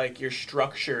lot of like your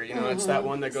structure. You know, it's that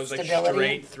one that goes like Stability.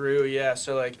 straight through. Yeah.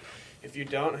 So like, if you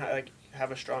don't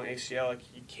have a strong ACL, like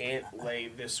you can't lay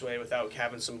this way without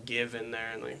having some give in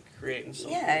there and like creating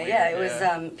something. Yeah, weird.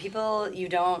 it was people you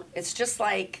don't. It's just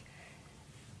like,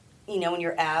 when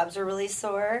your abs are really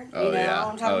sore. Oh, you know yeah.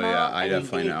 what I'm talking Oh, yeah. about? I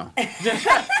definitely know.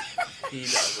 He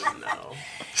doesn't know.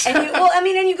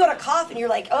 And you go to cough and you're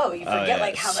like, oh, you forget yeah,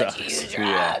 like how much you sucks. use your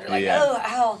Yeah, abs. You're like, yeah. oh,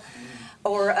 ow.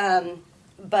 Or,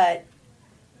 but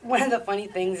one of the funny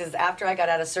things is after I got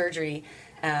out of surgery,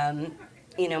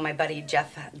 my buddy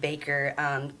Jeff Baker,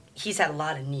 he's had a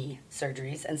lot of knee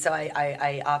surgeries, and so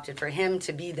I opted for him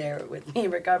to be there with me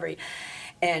in recovery,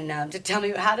 and to tell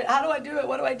me how do I do it,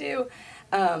 what do I do?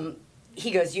 He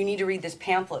goes, you need to read this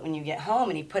pamphlet when you get home,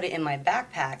 and he put it in my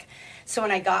backpack. So when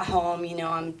I got home,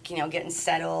 I'm getting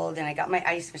settled, and I got my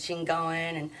ice machine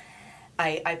going, and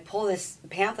I pull this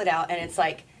pamphlet out, and it's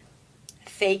like,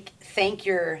 thank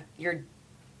your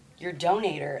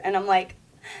donator, and I'm like,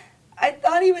 I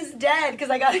thought he was dead because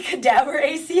I got a cadaver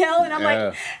ACL, and I'm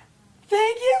like,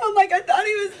 thank you. I'm like, I thought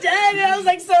he was dead, and I was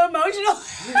like so emotional.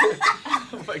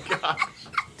 Oh my gosh.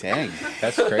 Dang,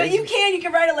 that's crazy. But you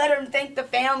can write a letter and thank the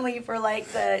family for like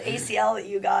the ACL that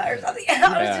you got or something. And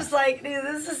I was just like, dude,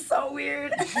 this is so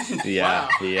weird. Yeah,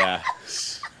 Wow. yeah.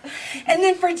 And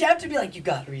then for Jeff to be like, you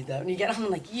gotta read that when you get home,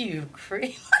 I'm like, you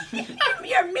creep,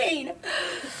 you're mean.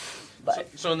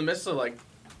 But So in the midst of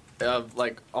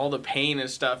all the pain and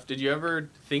stuff, did you ever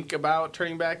think about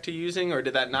turning back to using, or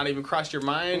did that not even cross your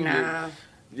mind? nah.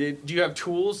 Do you have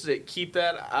tools that keep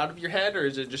that out of your head, or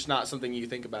is it just not something you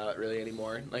think about really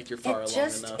anymore? Like you're far along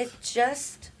enough.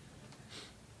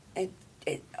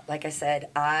 It like I said,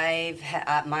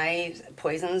 my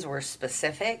poisons were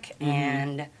specific,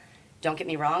 and don't get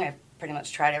me wrong, I've pretty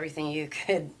much tried everything you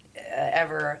could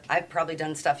ever. I've probably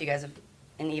done stuff you guys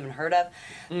haven't even heard of,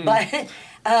 but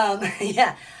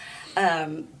yeah.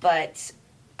 But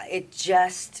it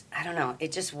just, I don't know,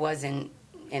 it just wasn't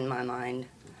in my mind.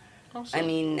 Awesome. I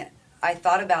mean, I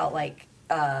thought about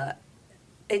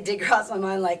it did cross my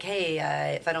mind like,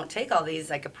 hey, if I don't take all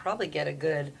these, I could probably get a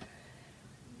good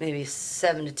maybe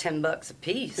 $7 to $10 a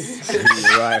piece.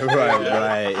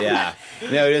 right, yeah.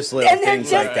 No, just little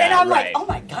things like that. And I'm right. like, oh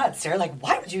my God, Sarah, like,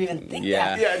 why would you even think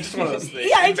Yeah. that? Yeah, just one of those things.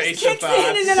 Yeah, it just Invasive kicks in,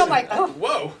 thoughts. and then I'm like, oh,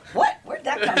 Whoa. what? Where'd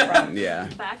that come from? Yeah.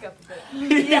 Back up a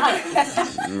bit.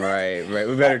 Yeah. Right.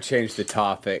 We better change the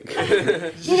topic.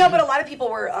 But a lot of people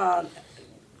were,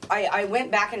 I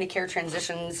went back into care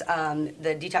transitions,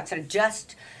 the detox center,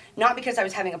 just not because I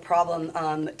was having a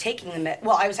problem taking the med.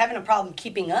 Well, I was having a problem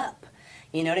keeping up.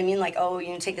 You know what I mean? Like, oh,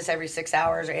 you take this every 6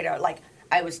 hours or 8 hours. Like,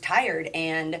 I was tired,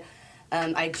 and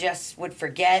I just would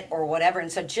forget or whatever. And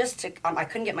so I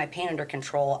couldn't get my pain under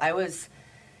control. I was,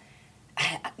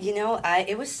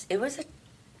 it was a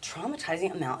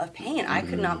traumatizing amount of pain. I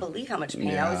could not believe how much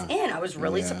pain I was in. I was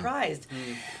really surprised.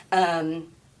 And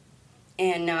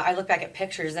I look back at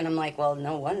pictures, and I'm like, well,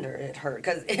 no wonder it hurt,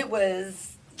 because it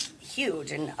was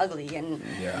huge and ugly.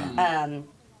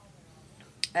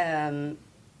 And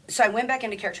so I went back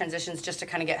into care transitions just to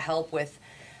kind of get help with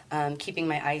keeping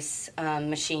my ice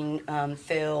machine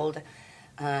filled,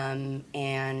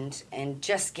 and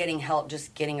just getting help,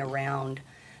 just getting around.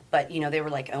 But they were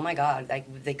like, oh my God,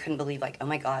 like they couldn't believe, like, oh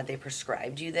my God, they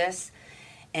prescribed you this.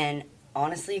 And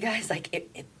honestly, you guys, like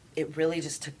it really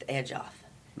just took the edge off.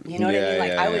 You know what I mean?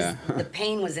 Like the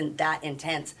pain wasn't that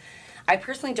intense. I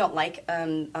personally don't like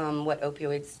what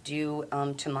opioids do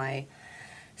to my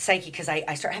psyche, because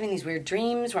I start having these weird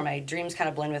dreams where my dreams kind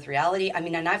of blend with reality. I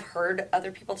mean, and I've heard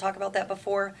other people talk about that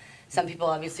before. Some people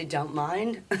obviously don't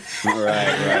mind. Right,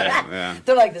 yeah.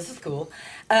 They're like, this is cool.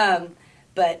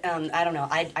 But I don't know.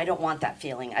 I don't want that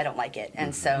feeling. I don't like it.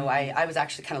 And so I was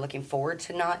actually kind of looking forward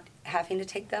to not having to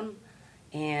take them.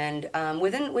 And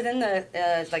within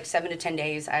the like 7 to 10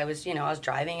 days, I was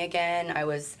driving again. I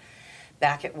was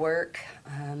back at work.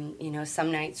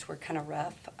 Some nights were kind of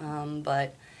rough,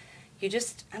 but I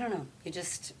don't know. You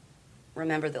just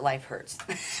remember that life hurts.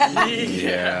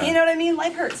 Yeah. You know what I mean?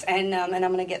 Life hurts, and I'm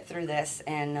gonna get through this.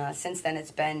 And since then,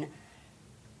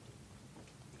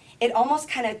 it almost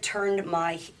kind of turned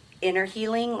my inner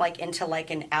healing like into like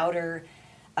an outer.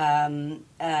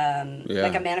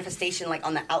 Like a manifestation like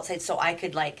on the outside, so I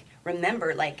could like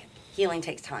remember like healing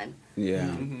takes time.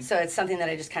 Yeah. So it's something that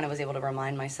I just kind of was able to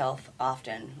remind myself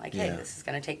often, like, hey, Yeah. this is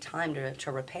going to take time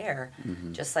to repair,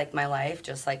 just like my life,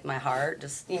 just like my heart,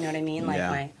 just, you know what I mean, like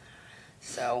Yeah.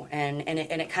 and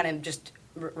it kind of just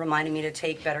reminded me to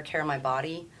take better care of my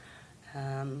body,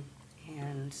 and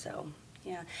so.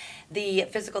 Yeah, the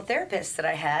physical therapist that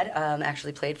I had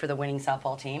actually played for the winning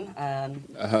softball team. Oh, I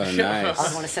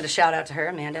nice. want to send a shout out to her,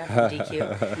 Amanda from DQ.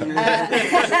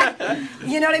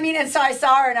 You know what I mean? And so I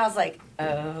saw her and I was like,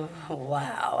 oh,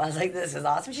 wow. I was like, this is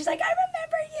awesome. She's like, I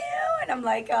remember you. And I'm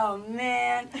like, oh,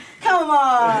 man, come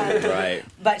on. Right.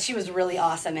 But she was really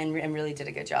awesome and really did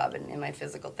a good job in my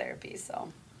physical therapy.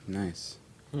 So, Nice.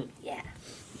 yeah.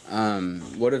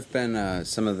 What have been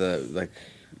some of the, like,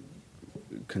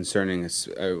 concerning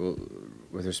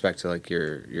with respect to like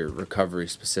your recovery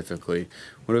specifically,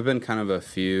 what have been kind of a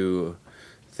few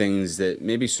things that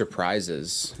maybe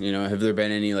surprises, have there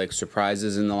been any like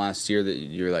surprises in the last year that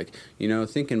you're like,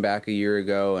 thinking back a year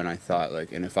ago and I thought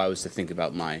like, and if I was to think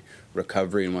about my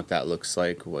recovery and what that looks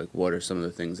like what are some of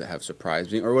the things that have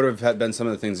surprised me, or what have been some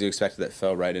of the things you expected that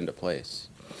fell right into place?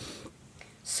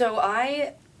 So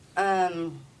I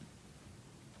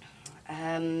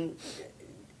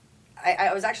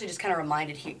was actually just kind of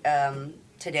reminded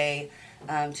today.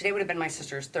 Today would have been my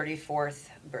sister's 34th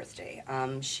birthday.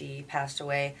 She passed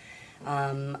away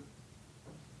on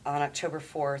October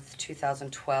 4th,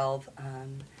 2012,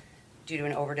 due to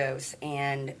an overdose.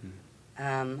 And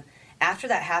after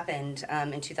that happened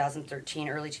in 2013,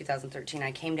 early 2013,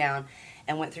 I came down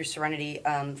and went through Serenity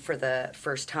for the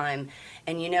first time.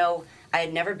 And I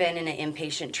had never been in an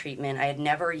inpatient treatment. I had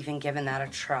never even given that a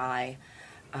try.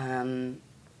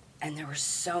 And there were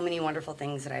so many wonderful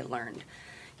things that I learned,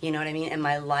 you know what I mean? And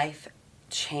my life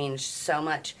changed so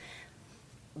much.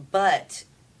 But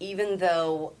even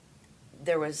though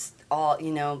there was all,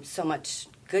 so much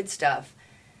good stuff,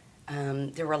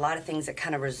 there were a lot of things that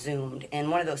kind of resumed.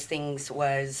 And one of those things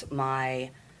was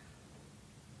my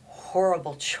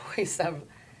horrible choice of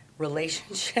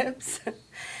relationships, which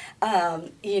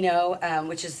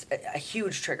is a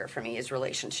huge trigger for me, is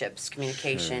relationships,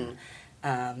 communication. Sure.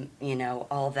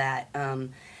 All that.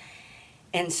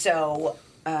 And so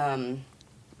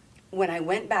when I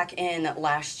went back in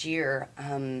last year,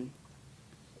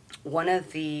 one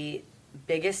of the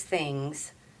biggest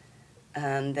things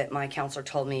that my counselor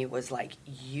told me was like,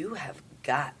 you have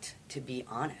got to be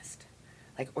honest,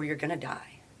 like, or you're going to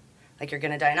die. Like, you're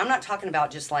going to die. And I'm not talking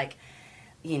about just like,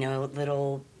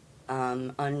 little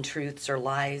untruths or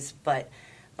lies, but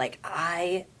like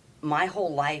my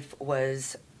whole life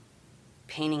was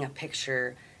painting a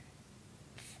picture,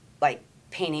 like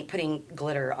putting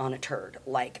glitter on a turd.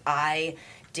 Like, I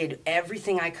did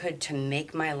everything I could to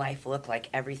make my life look like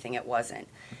everything it wasn't,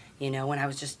 when I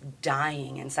was just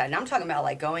dying inside. And I'm talking about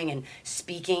like going and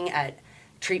speaking at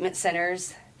treatment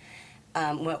centers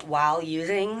while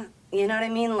using, you know what I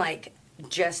mean? Like,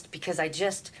 just because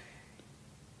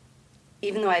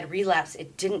even though I had relapsed,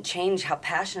 it didn't change how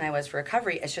passionate I was for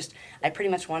recovery. It's just, I pretty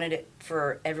much wanted it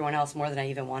for everyone else more than I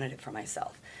even wanted it for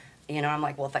myself. I'm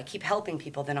like, well, if I keep helping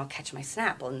people, then I'll catch my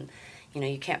snap. And,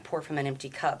 you can't pour from an empty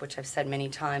cup, which I've said many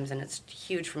times, and it's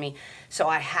huge for me. So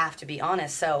I have to be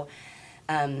honest. So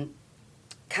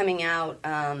coming out,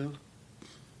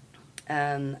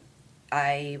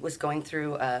 I was going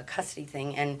through a custody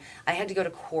thing, and I had to go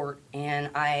to court, and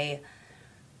I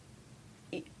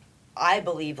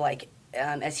believe, like,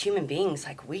 as human beings,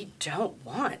 like, we don't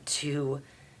want to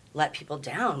let people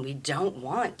down. We don't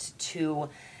want to,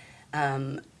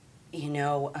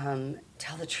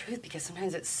 tell the truth, because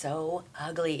sometimes it's so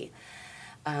ugly.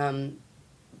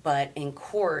 But in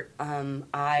court,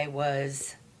 I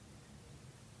was,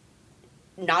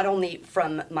 not only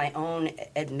from my own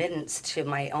admittance to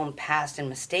my own past and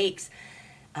mistakes,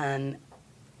 I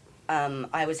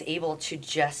was able to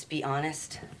just be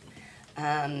honest.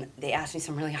 They asked me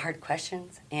some really hard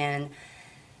questions, and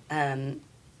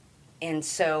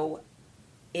so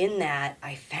in that,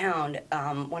 I found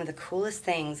one of the coolest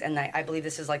things, and I believe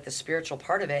this is like the spiritual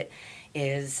part of it,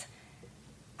 is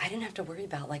I didn't have to worry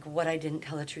about like what I didn't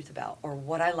tell the truth about or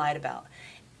what I lied about.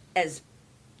 As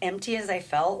empty as I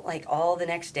felt like all the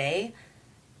next day,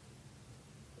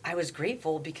 I was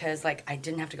grateful because like I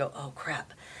didn't have to go, oh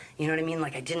crap, you know what I mean?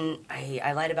 Like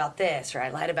I lied about this or I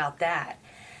lied about that.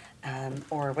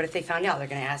 Or what if they found out? They're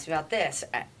going to ask me about this.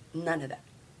 None of that.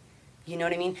 You know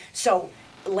what I mean? So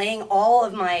laying all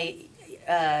of my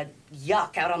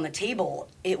yuck out on the table,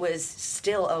 it was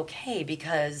still okay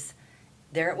because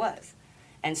there it was.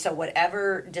 And so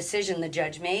whatever decision the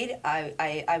judge made,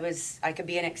 I could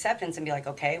be in acceptance and be like,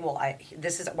 okay, well,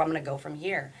 this is where I'm going to go from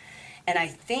here. And I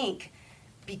think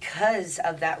because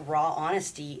of that raw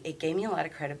honesty, it gave me a lot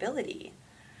of credibility.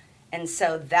 And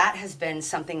so that has been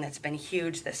something that's been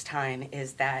huge this time,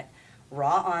 is that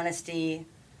raw honesty,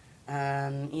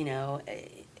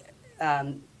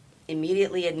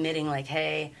 immediately admitting like,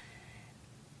 hey,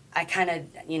 I kind of,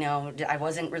 I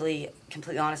wasn't really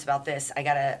completely honest about this. I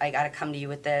gotta come to you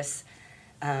with this.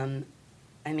 I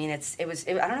mean, I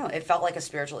don't know, it felt like a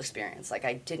spiritual experience. Like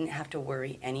I didn't have to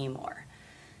worry anymore.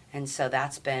 And so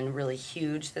that's been really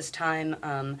huge this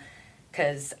time.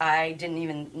 Because I didn't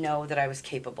even know that I was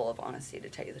capable of honesty, to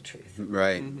tell you the truth.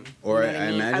 Right. Mm-hmm. Or You know what I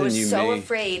mean? imagine I was you so may...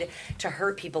 afraid to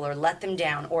hurt people or let them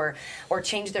down or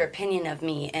change their opinion of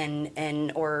me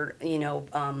or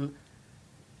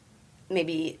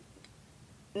maybe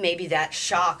that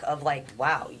shock of like,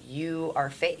 wow, you are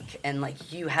fake and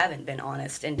like you haven't been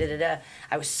honest and da-da-da.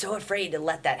 I was so afraid to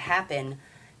let that happen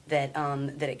that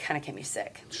it kind of kept me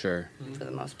sick. Sure. For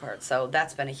the most part. So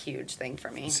that's been a huge thing for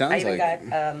me. Sounds I even like-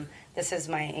 got this is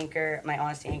my anchor, my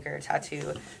honesty anchor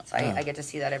tattoo. So I get to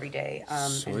see that every day.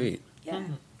 And Sweet. yeah.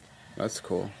 That's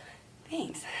cool.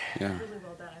 Thanks. Yeah. Really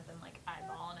well done. I've been like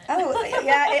eyeballing it. Oh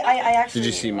yeah, I actually. Did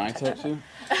you see my tattoo?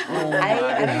 I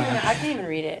don't even know. I can't even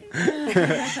read it.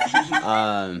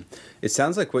 It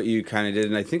sounds like what you kind of did,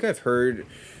 and I think I've heard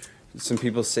some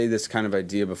people say this kind of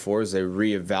idea before, is they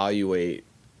reevaluate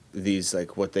these,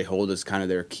 like what they hold as kind of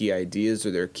their key ideas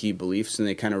or their key beliefs, and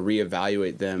they kind of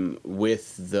reevaluate them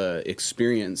with the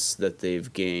experience that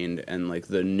they've gained and like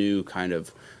the new kind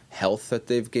of health that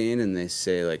they've gained, and they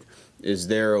say like, is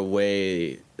there a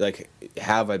way, like,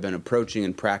 have I been approaching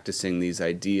and practicing these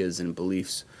ideas and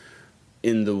beliefs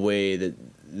in the way that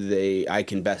I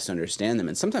can best understand them?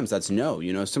 And sometimes that's no,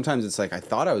 sometimes it's like I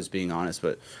thought I was being honest,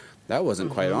 but that wasn't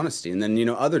quite honesty. And then,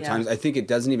 other times I think it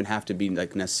doesn't even have to be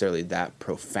like necessarily that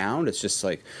profound. It's just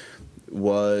like,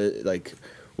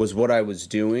 was what I was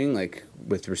doing, like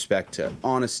with respect to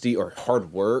honesty or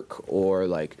hard work or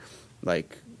like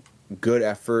good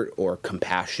effort or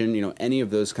compassion, any of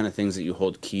those kind of things that you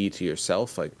hold key to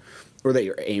yourself, like, or that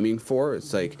you're aiming for.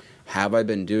 It's like, have I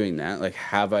been doing that? Like,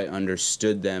 have I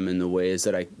understood them in the ways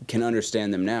that I can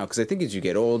understand them now? Because I think as you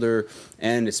get older,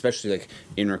 and especially like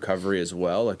in recovery as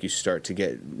well, like you start to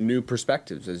get new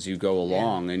perspectives as you go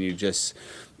along, and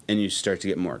you start to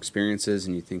get more experiences,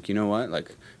 and you think, you know what,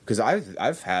 like, because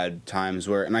I've had times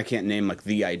where, and I can't name like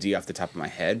the idea off the top of my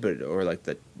head, but or like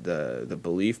the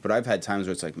belief, but I've had times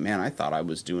where it's like, man, I thought I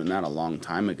was doing that a long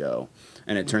time ago,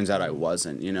 and it turns out I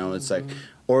wasn't. It's like,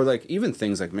 or like even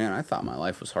things like, man, I thought my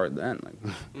life was hard then, like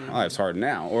my life's hard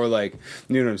now, or like,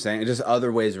 you know what I'm saying? Just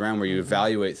other ways around where you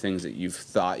evaluate things that you've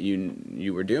thought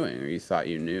you were doing or you thought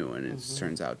you knew, and it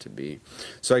turns out to be.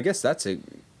 So I guess that's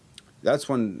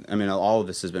one. I mean, all of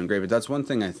this has been great, but that's one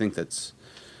thing I think that's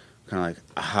kind of like,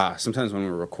 aha. Sometimes when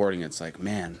we're recording, it's like,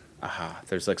 man, aha.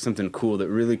 There's like something cool that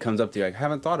really comes up to you. Like, I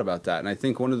haven't thought about that. And I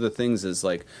think one of the things is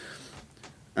like,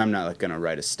 I'm not like going to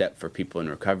write a step for people in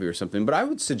recovery or something, but I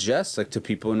would suggest like to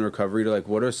people in recovery to like,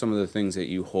 what are some of the things that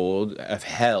you have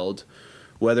held,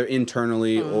 whether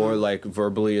internally or like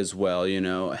verbally as well,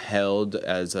 held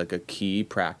as like a key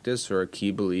practice or a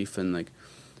key belief, and like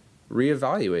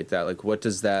reevaluate that. Like, what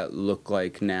does that look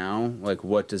like now? Like,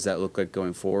 what does that look like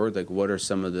going forward? Like, what are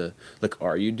some of the, like,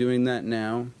 are you doing that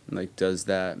now? Like, does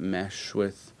that mesh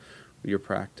with your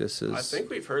practices? I think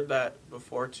we've heard that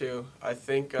before too. I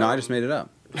think. No, I just made it up.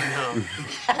 No.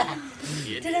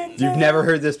 You've never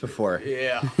heard this before.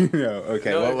 Yeah. No. Okay.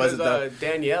 No, what was it though?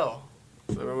 Danielle.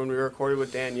 Remember when we recorded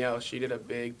with Danielle? She did a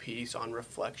big piece on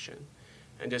reflection,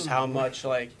 and just how much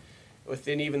like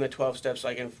within even the 12 steps,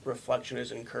 like reflection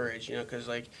is encouraged. Because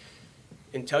like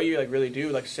until you like really do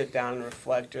like sit down and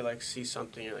reflect or like see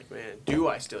something, you're like, man, do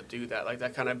I still do that? Like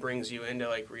that kind of brings you into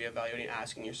like reevaluating,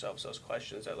 asking yourselves those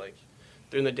questions that like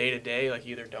during the day to day, like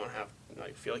you either don't have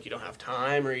like feel like you don't have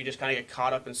time, or you just kind of get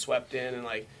caught up and swept in and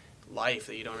like life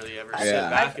that you don't really ever sit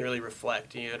back and really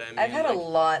reflect. You know what I mean? I've had a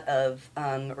lot of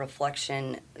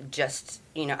reflection. Just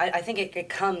I think it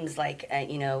comes like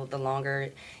the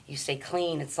longer you stay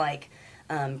clean, it's like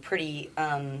pretty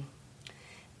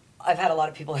I've had a lot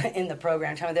of people in the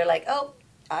program tell me, they're like, oh,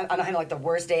 I'm having like the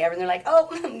worst day ever. And they're like,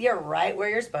 oh, you're right where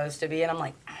you're supposed to be. And I'm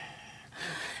like,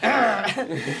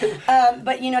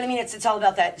 but you know what I mean? It's all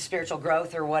about that spiritual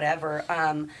growth or whatever.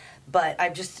 But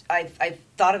I've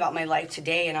thought about my life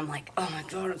today, and I'm like, oh my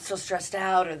God, I'm so stressed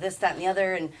out, or this, that, and the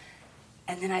other. And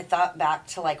then I thought back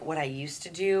to like what I used to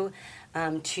do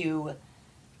to,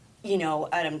 you know,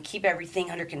 keep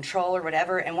everything under control or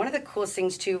whatever. And one of the coolest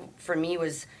things too for me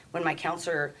was when my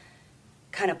counselor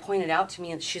kind of pointed out to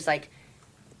me, and she's like,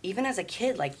 even as a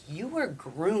kid, like you were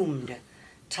groomed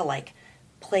to like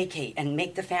placate and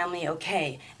make the family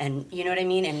okay, and you know what I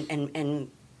mean, and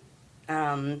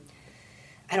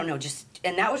I don't know, just,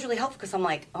 and that was really helpful because I'm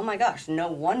like, oh my gosh,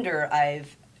 no wonder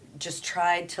I've just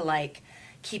tried to like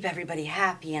keep everybody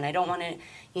happy, and I don't want to,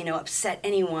 you know, upset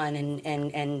anyone,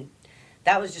 and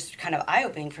that was just kind of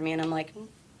eye-opening for me. And I'm like,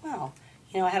 wow,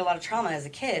 you know, I had a lot of trauma as a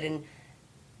kid, and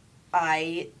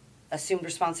I assumed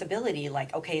responsibility,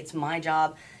 like, okay, it's my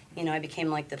job. You know, I became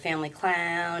like the family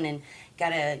clown and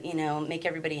gotta, you know, make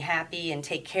everybody happy and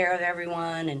take care of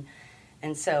everyone.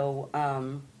 And so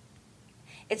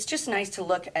it's just nice to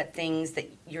look at things that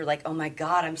you're like, oh my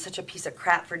God, I'm such a piece of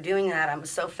crap for doing that. I'm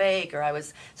so fake, or I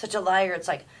was such a liar. It's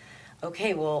like,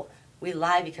 okay, well, we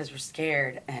lie because we're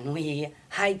scared, and we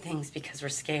hide things because we're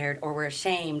scared or we're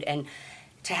ashamed. And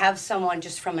to have someone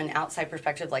just from an outside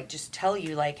perspective, like just tell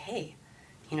you like, hey,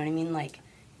 you know what I mean? Like,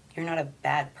 you're not a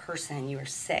bad person, you were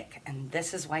sick, and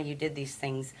this is why you did these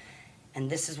things, and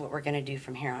this is what we're going to do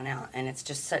from here on out. And it's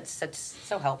just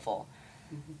so helpful.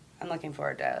 Mm-hmm. I'm looking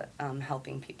forward to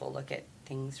helping people look at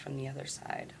things from the other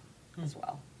side as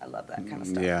well. I love that kind of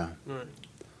stuff. Yeah.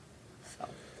 So.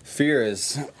 Fear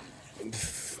is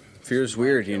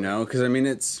weird, you know, because I mean,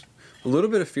 it's a little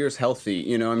bit of fear is healthy,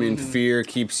 you know. I mean, fear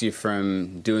keeps you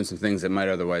from doing some things that might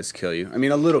otherwise kill you. I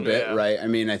mean, a little bit, right? I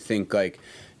mean, I think like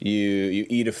you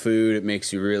eat a food, it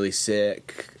makes you really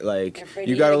sick. Like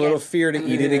you got a little fear to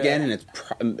eat it again, and it's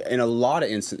in a lot of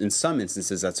in some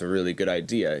instances that's a really good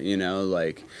idea, you know,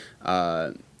 like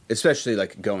especially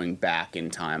like going back in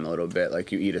time a little bit,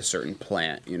 like you eat a certain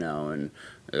plant, you know, and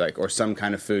like or some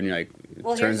kind of food, and you're like,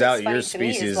 well, turns out your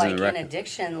species is like in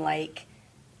addiction. Like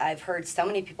I've heard so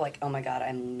many people like, oh my God,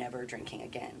 I'm never drinking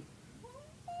again.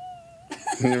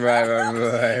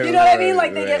 right. You know what I mean?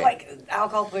 Like they get like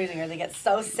alcohol poisoning, or they get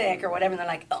so sick or whatever, and they're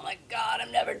like, oh my God,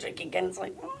 I'm never drinking again. It's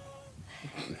like,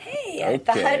 hey, I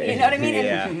thought, you know what I mean?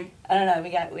 Yeah. And, I don't know.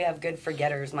 We have good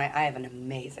forgetters. I have an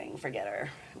amazing forgetter.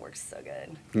 It works so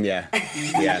good. Yeah.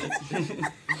 Yeah.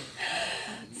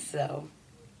 So.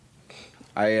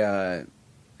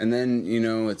 And then, you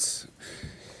know, it's,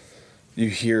 you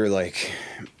hear like,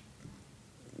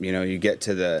 you know, you get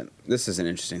to this is an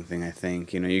interesting thing, I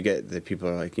think, you know, you get the people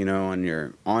are like, you know,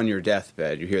 on your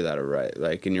deathbed, you hear that, right?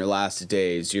 Like in your last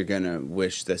days, you're going to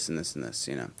wish this and this and this,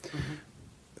 you know? Mm-hmm.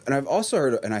 And I've also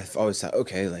heard, and I've always thought,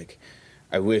 okay, like,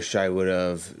 I wish I would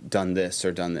have done this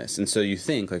or done this. And so you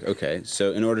think, like, okay,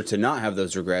 so in order to not have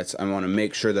those regrets, I want to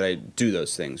make sure that I do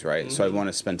those things, right? Mm-hmm. So I want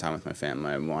to spend time with my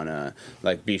family. I want to,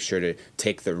 like, be sure to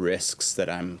take the risks that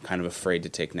I'm kind of afraid to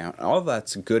take now. All of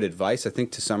that's good advice, I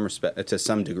think, to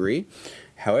some degree.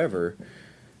 However,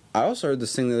 I also heard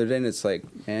this thing the other day, and it's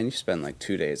like, man, you spend, like,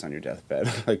 2 days on your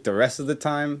deathbed. Like, the rest of the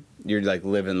time, you're, like,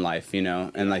 living life, you know?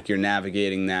 And, like, you're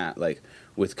navigating that, like,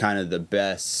 with kind of the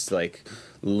best, like,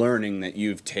 learning that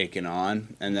you've taken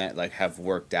on and that, like, have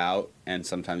worked out and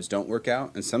sometimes don't work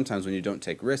out. And sometimes when you don't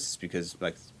take risks, because,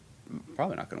 like, it's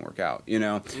probably not going to work out, you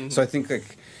know? Mm-hmm. So I think,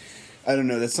 like, I don't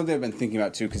know, that's something I've been thinking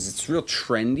about, too, because it's real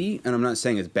trendy, and I'm not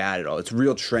saying it's bad at all. It's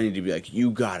real trendy to be like,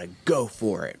 you got to go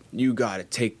for it. You got to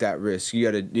take that risk. You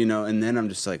got to, you know, and then I'm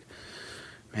just like,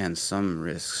 man, some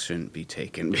risks shouldn't be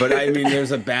taken. But, I mean,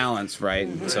 there's a balance, right?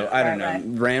 So, I don't know. Right.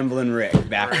 Ramblin' Rick.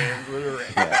 Back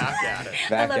at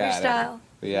it. I love your style.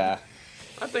 Yeah.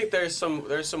 I think there's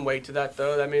some weight to that,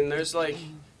 though. I mean,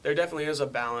 there definitely is a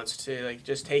balance to, like,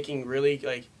 just taking really,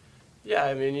 like, yeah,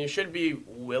 I mean, you should be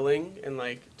willing and,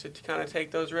 like, to kind of take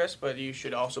those risks, but you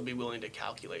should also be willing to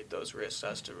calculate those risks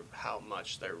as to how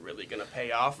much they're really going to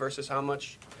pay off versus how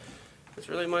much it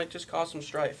really might just cause some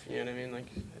strife. You know what I mean? Like,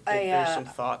 I think there's some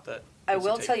thought that I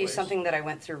will tell you something that I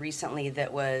went through recently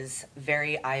that was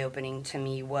very eye-opening to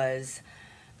me was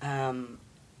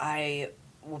I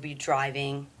will be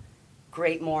driving,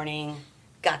 great morning,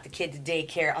 got the kid to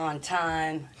daycare on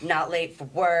time, not late for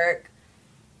work,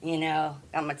 you know,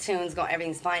 got my tunes going,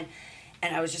 everything's fine.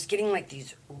 And I was just getting, like,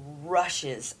 these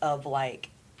rushes of, like,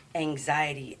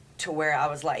 anxiety to where I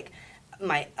was, like,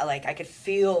 I could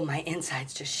feel my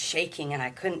insides just shaking, and I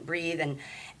couldn't breathe, and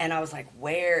I was like,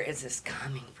 where is this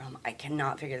coming from? I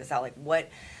cannot figure this out. Like,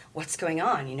 what's going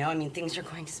on? You know, I mean, things are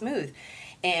going smooth,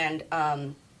 and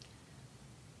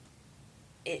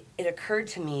it occurred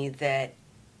to me that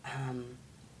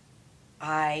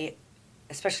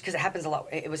especially because it happens a lot,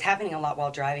 it was happening a lot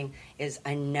while driving, is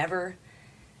I never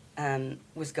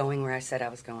was going where I said I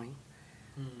was going.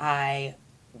 I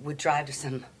would drive to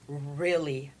some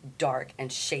really dark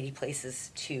and shady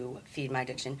places to feed my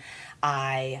addiction.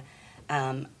 I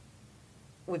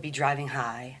would be driving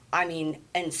high. I mean,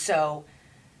 and so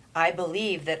I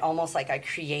believe that almost like I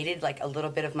created like a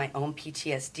little bit of my own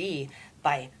PTSD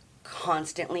by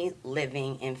constantly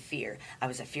living in fear. I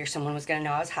was a fear someone was going to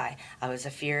know I was high. I was a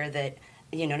fear that,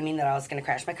 you know what I mean, that I was going to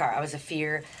crash my car. I was a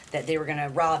fear that they were going to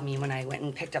rob me when I went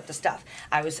and picked up the stuff.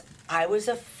 I was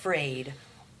afraid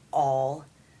all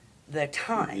the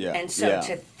time. Yeah. And so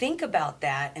to think about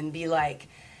that and be like,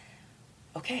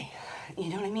 okay, you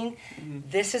know what I mean?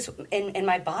 This is, and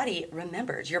my body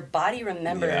remembers. Your body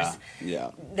remembers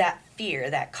that fear,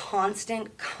 that constant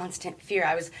fear.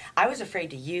 I was afraid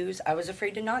to use. I was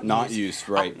afraid to not use.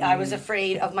 Right. I was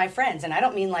afraid of my friends. And I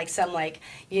don't mean like some like,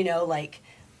 you know, like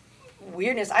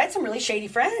weirdness. I had some really shady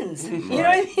friends. You know what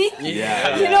I mean?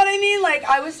 Yeah. You know what I mean? Like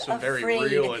I was Some very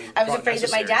afraid. real and I was afraid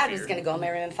that my necessary dad fear. was going to go in my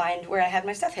room and find where I had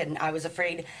my stuff hidden. I was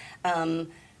afraid,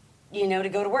 you know, to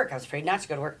go to work. I was afraid not to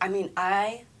go to work. I mean,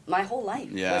 my whole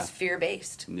life was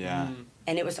fear-based. Yeah.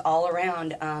 And it was all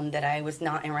around that I was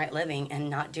not in right living and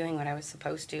not doing what I was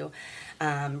supposed to.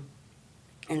 And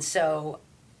so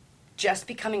just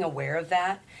becoming aware of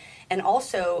that. And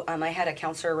also, I had a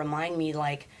counselor remind me,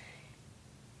 like,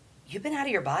 you've been out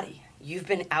of your body. You've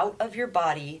been out of your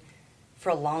body for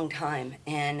a long time,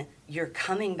 and you're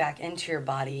coming back into your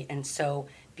body. And so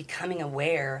becoming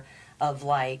aware of,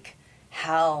 like,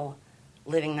 how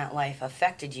living that life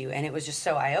affected you. And it was just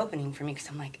so eye-opening for me, because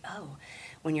I'm like, oh,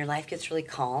 when your life gets really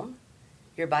calm,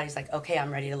 your body's like, okay,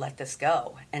 I'm ready to let this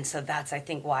go. And so that's, I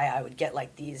think, why I would get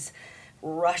like these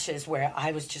rushes where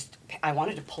I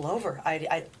wanted to pull over.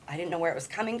 I didn't know where it was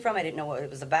coming from. I didn't know what it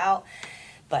was about.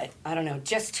 But I don't know,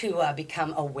 just to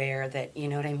become aware that, you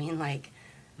know what I mean, like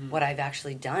what I've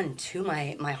actually done to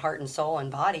my heart and soul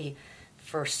and body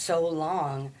for so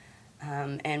long.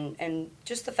 And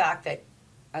just the fact that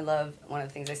I love, one of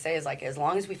the things I say is, like, as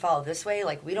long as we follow this way,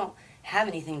 like, we don't have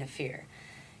anything to fear.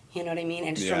 You know what I mean?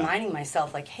 And just reminding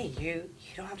myself, like, hey, you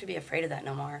don't have to be afraid of that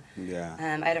no more. Yeah.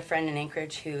 I had a friend in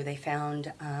Anchorage who they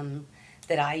found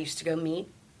that I used to go meet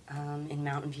in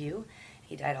Mountain View.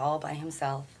 He died all by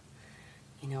himself,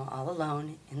 you know, all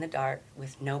alone in the dark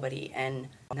with nobody. And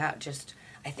that just,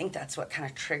 I think that's what kind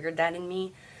of triggered that in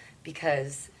me,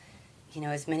 because, you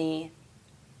know, as many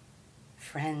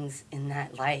friends in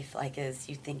that life, like, as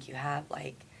you think you have,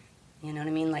 like, you know what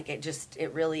I mean? Like,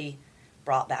 it really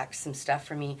brought back some stuff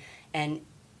for me. And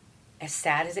as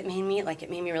sad as it made me, like, it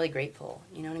made me really grateful.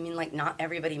 You know what I mean? Like, not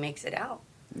everybody makes it out.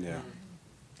 Yeah.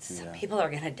 Some people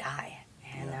are going to die.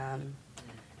 And,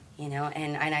 you know,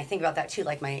 and I think about that too.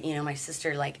 Like, my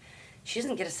sister, like, she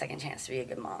doesn't get a second chance to be a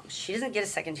good mom. She doesn't get a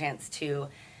second chance to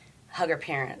hug her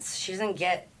parents. She doesn't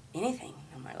get anything.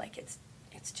 And we're like, it's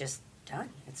just done.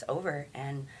 It's over.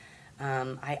 And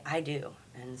I do.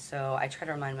 And so I try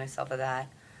to remind myself of that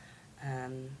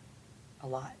a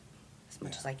lot, as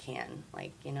much as I can.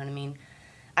 Like, you know what I mean?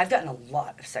 I've gotten a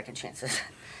lot of second chances, to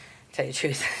tell you the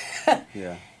truth.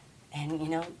 Yeah. And, you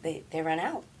know, they run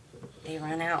out. They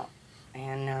run out.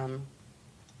 And,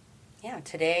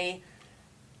 today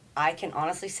I can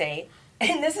honestly say,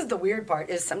 and this is the weird part,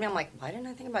 is something I'm like, why didn't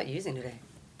I think about using today?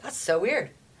 That's so weird.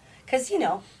 Because, you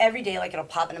know, every day, like, it'll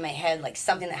pop into my head, like,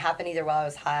 something that happened either while I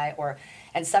was high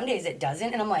and some days it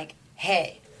doesn't. And I'm like,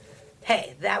 hey,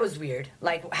 that was weird.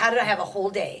 Like, how did I have a whole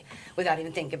day without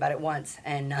even thinking about it once?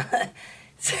 And,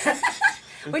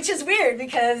 which is weird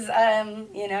because,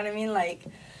 you know what I mean? Like,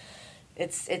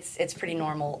 it's pretty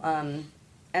normal.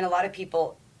 And a lot of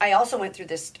people, I also went through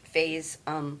this phase,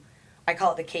 I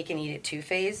call it the cake and eat it too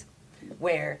phase,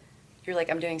 where you're like,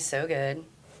 I'm doing so good.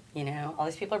 You know, all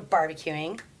these people are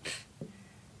barbecuing.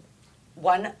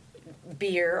 One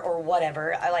beer or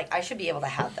whatever, I should be able to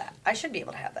have that. I should be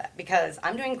able to have that because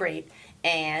I'm doing great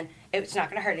and it's not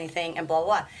going to hurt anything and blah,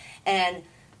 blah, blah. And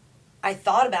I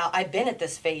thought about, I've been at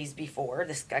this phase before,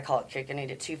 I call it cake and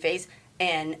eat it too phase,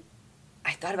 and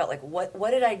I thought about, like,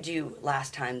 what did I do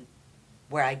last time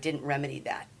where I didn't remedy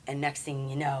that? And next thing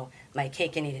you know, my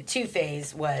cake and eat it too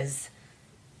phase was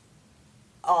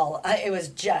it was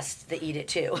just the eat it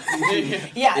too.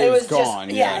 Yeah, it was gone.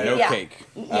 Just, no cake.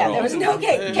 Yeah, there was no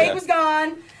cake. Cake was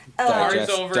gone. Party's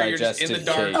over, you're just in the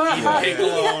dark, eating cake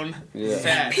alone. Yeah.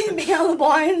 Sad. Behind the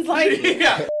blinds, like,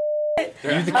 Yeah.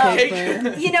 You're the cake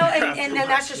man. you know, and then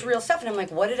that's just real stuff. And I'm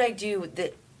like, what did I do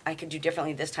that I could do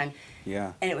differently this time?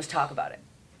 Yeah. And it was talk about it.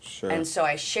 Sure. And so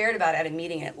I shared about it at a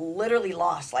meeting, and it literally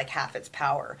lost like half its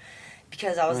power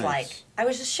because I was Nice. like, I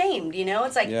was ashamed, you know?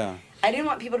 It's like, Yeah. I didn't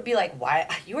want people to be like, why,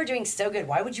 you are doing so good.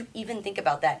 Why would you even think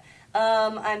about that?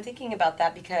 I'm thinking about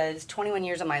that because 21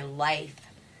 years of my life,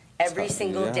 every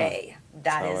single yeah. day,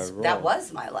 That's how I that roll.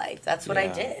 was my life. That's what I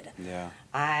Yeah. did. Yeah.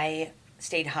 I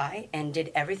stayed high and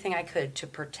did everything I could to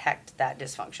protect that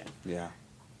dysfunction Yeah.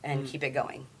 and keep it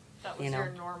going. That was You know. your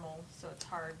normal, so it's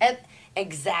hard.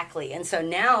 Exactly. And so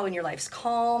now when your life's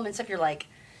calm and stuff, you're like,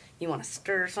 you want to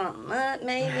stir something up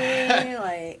maybe?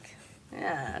 Like,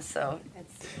 yeah, so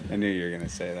it's I knew you were gonna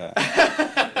say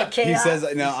that. He chaos. says,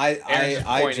 "No, Eric's I just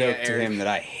pointing joke at to Eric. him that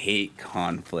I hate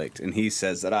conflict, and he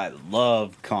says that I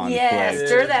love conflict." Yeah,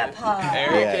 stir that pot.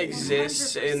 Eric Yeah.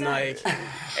 exists in 100%. like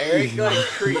Eric like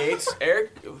creates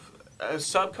Eric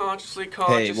subconsciously,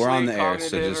 consciously, Hey, we're on the air,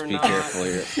 so cognitive just or be not. careful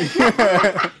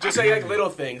here. Just like little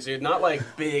things, dude. Not like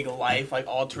big life, like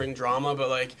altering drama, but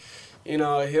like, you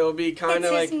know, he'll be kind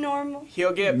It's of his like normal.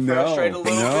 he'll get frustrated a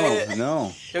little bit.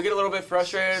 No. He'll get a little bit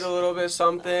frustrated, a little bit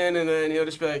something, and then he'll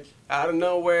just be like out of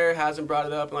nowhere, hasn't brought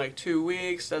it up in like 2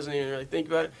 weeks, doesn't even really think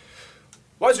about it.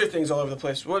 Why is your things all over the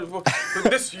place? What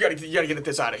this? You gotta get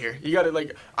this out of here. You gotta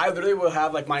like. I literally will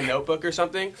have like my notebook or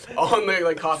something on the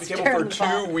like coffee table for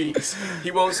 2 weeks. He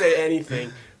won't say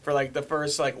anything for like the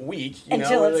first like week. You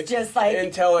Until know, it's like, just like,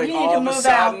 until like you need all to of a move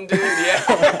sudden, out. dude. Yeah.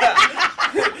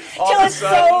 All Till of a it's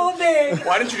sudden, so big.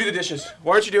 why didn't you do the dishes?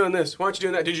 Why aren't you doing this? Why aren't you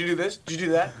doing that? Did you do this? Did you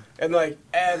do that? And like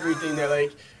everything that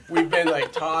like we've been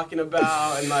like talking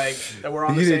about and like that we're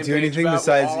on You the same didn't do page anything about,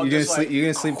 besides we're all you gonna just, sleep. like, You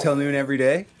gonna sleep till noon every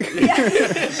day. like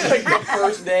the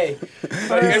first day.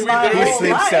 Like, and we my literally whole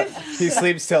sleep. life. He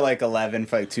sleeps till like 11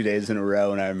 for like 2 days in a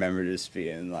row, and I remember just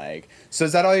being like, "So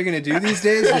is that all you're gonna do these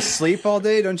days? Just sleep all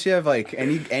day? Don't you have like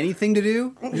anything to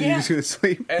do? You're Yeah. just gonna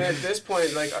sleep." And at this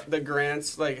point, like the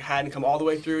grants like hadn't come all the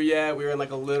way through yet. We were in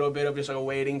like a little bit of just like a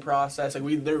waiting process.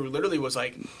 Like there literally was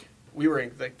like. We were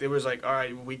in, like, there was like, all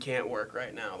right, we can't work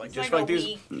right now. Like, It's just like like a these,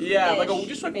 week. yeah, like Ish,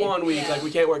 just like maybe, 1 week, yeah. like we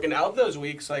can't work. And out of those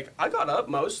weeks, like I got up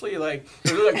mostly, like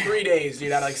there was like 3 days,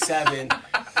 dude, out of like 7,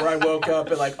 where I woke up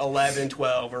at like 11,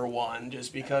 12, or 1,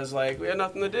 just because like we had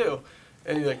nothing to do.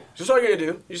 And he's like, "Just all you're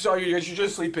gonna do? You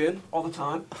just sleep in all the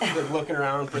time, like looking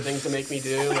around for things to make me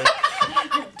do." Like,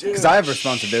 Because I have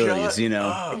responsibilities, you know.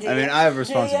 I mean, I have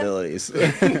responsibilities.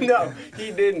 No,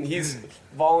 he didn't. He's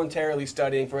voluntarily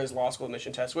studying for his law school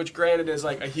admission test, which granted is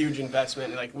like a huge investment.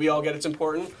 And, like we all get it's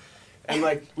important. And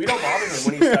like we don't bother him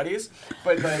when he studies,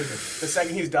 but like the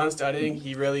second he's done studying,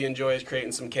 he really enjoys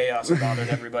creating some chaos and bothering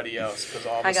everybody else. Because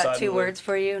all of I a got sudden, 2 like, words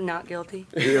for you, not guilty.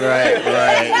 right,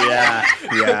 yeah.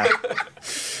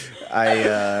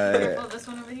 Careful, this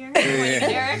one over here. Wait,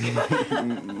 Derek.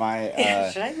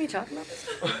 Should I be talking about this?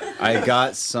 I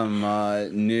got some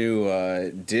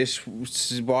new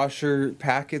dishwasher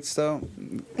packets though,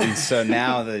 and so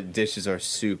now the dishes are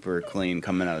super clean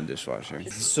coming out of the dishwasher.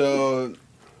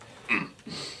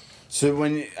 So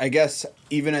when I guess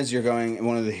even as you're going,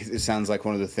 it sounds like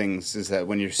one of the things is that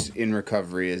when you're in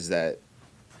recovery is that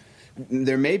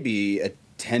there may be a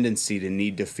tendency to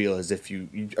need to feel as if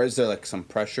or is there like some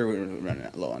pressure? We're running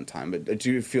out low on time, but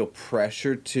do you feel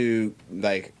pressure to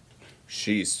like?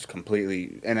 She's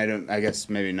completely, and I guess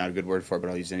maybe not a good word for it, but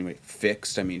I'll use it anyway,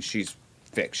 fixed. I mean, she's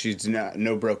fixed. She's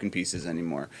no broken pieces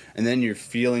anymore. And then you're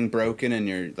feeling broken and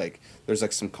you're like, there's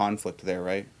like some conflict there,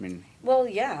 right? I mean, Well,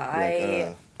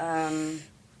 yeah,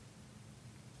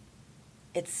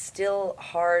 it's still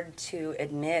hard to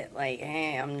admit, like,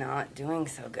 hey, I'm not doing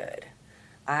so good.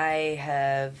 I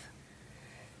have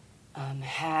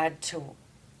had to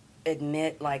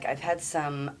admit, like, I've had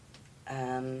some,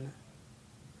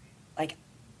 like,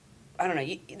 I don't know,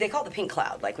 they call it the pink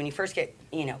cloud. Like, when you first get,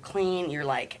 clean, you're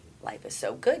like, life is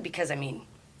so good because, I mean,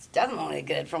 it's definitely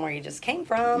good from where you just came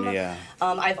from. Yeah.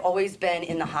 I've always been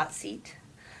in the hot seat.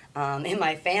 In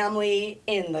my family,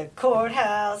 in the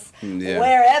courthouse,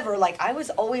 wherever. Like, I was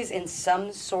always in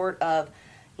some sort of,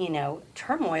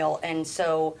 turmoil. And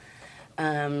so,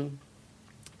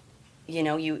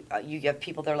 you get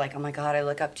people that are like, oh my God, I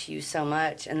look up to you so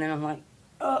much. And then I'm like,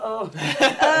 oh.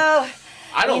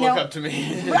 I don't look up to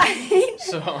me. Right?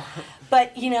 So.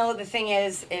 But, the thing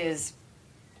is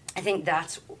I think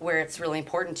that's where it's really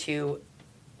important to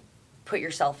put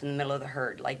yourself in the middle of the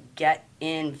herd. Like, get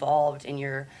involved in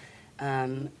your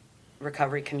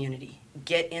recovery community.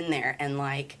 Get in there and,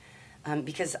 like,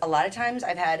 because a lot of times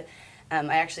I've had, I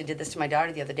actually did this to my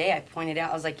daughter the other day. I pointed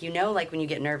out, I was like, like when you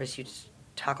get nervous, you just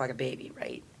talk like a baby,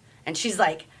 right? And she's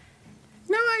like,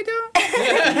 No, I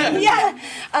don't. yeah.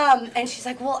 And she's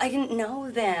like, well, I didn't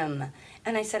know them.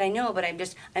 And I said, I know, but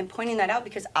I'm pointing that out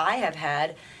because I have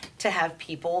had to have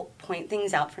people point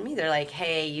things out for me. They're like,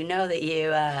 hey, you know that you,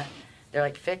 they're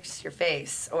like, fix your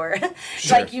face. Or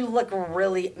Sure. like, you look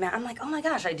really mad. I'm like, oh my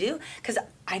gosh, I do? Because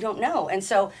I don't know. And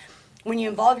so when you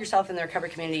involve yourself in the recovery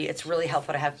community, it's really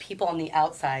helpful to have people on the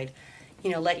outside,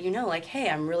 let you know, like, hey,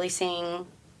 I'm really seeing,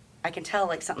 I can tell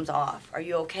like something's off. Are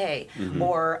you okay? Mm-hmm.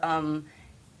 Or,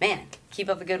 man, keep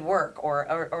up the good work,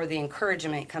 or the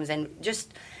encouragement comes in.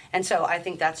 And so I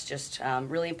think that's just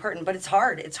really important. But it's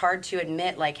hard. It's hard to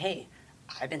admit, like, hey,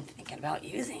 I've been thinking about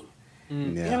using. Yeah. You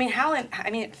know what I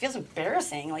mean? It feels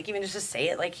embarrassing, like, even just to say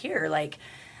it, like, here. Like,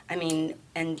 I mean,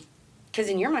 and because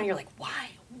in your mind, you're like, why?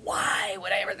 Why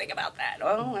would I ever think about that?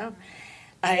 Oh, well.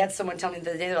 I had someone tell me the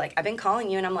other day, they're like, I've been calling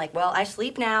you. And I'm like, well, I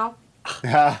sleep now.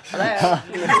 Hello.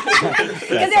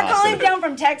 Because they're calling down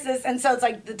from Texas, and so it's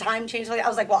like the time changed. I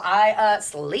was like, well, I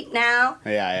sleep now.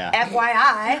 Yeah.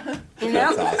 FYI,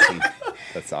 That's awesome.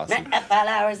 That's awesome. Not at 5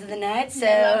 hours of the night, so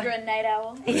No longer a night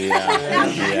owl.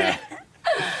 Yeah.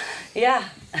 yeah.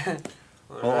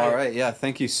 Well, all right. Yeah,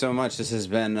 thank you so much. This has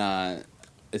been,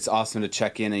 it's awesome to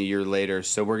check in a year later.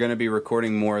 So we're going to be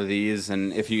recording more of these.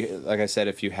 And if you, like I said,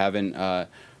 if you haven't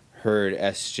heard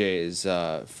SJ's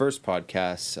first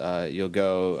podcast, you'll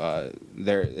go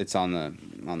there. It's on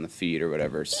the feed or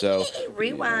whatever. So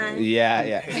Rewind.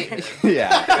 yeah.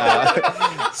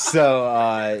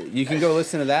 So you can go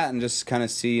listen to that and just kind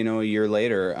of see, a year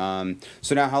later.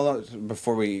 So now, how long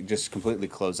before we just completely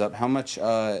close up? How much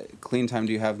clean time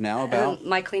do you have now? About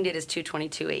My clean date is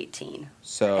 2/22/18.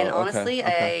 so. And honestly,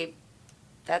 okay.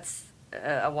 that's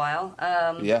a while.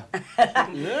 Yeah.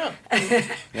 Yeah.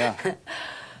 Yeah.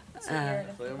 So you're in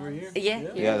a few Over here. months. Yeah.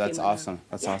 Yeah. a That's few months. awesome.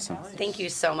 That's Yeah. awesome. Thank you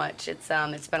so much. It's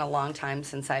been a long time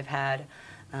since I've had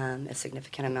a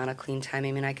significant amount of clean time.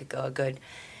 I mean, I could go a good,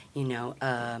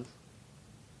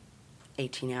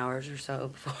 18 hours or so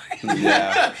before.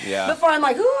 Yeah. Before I'm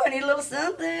like, ooh, I need a little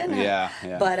something. Yeah.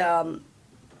 But and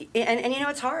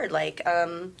it's hard. Like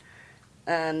I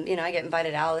get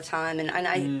invited out all the time, and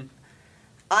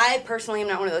I personally am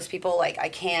not one of those people. Like I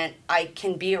can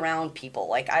be around people.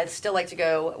 Like I still like to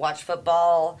go watch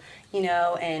football,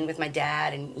 and with my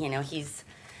dad, and he's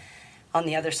on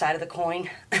the other side of the coin,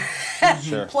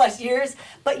 Sure. plus years.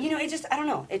 But it just, I don't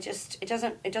know. It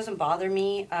doesn't bother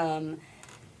me. But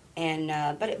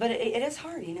it is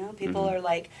hard. People are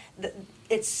like,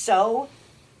 it's so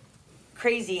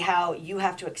crazy how you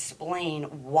have to explain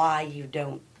why you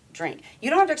don't drink. You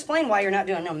don't have to explain why you're not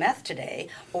doing no meth today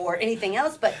or anything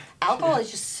else, but alcohol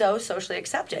is just so socially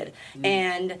accepted.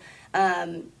 And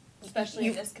Especially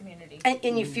in this community.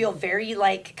 and you feel very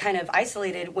like kind of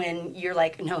isolated when you're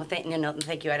like, no, thank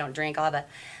you, I don't drink. I'll have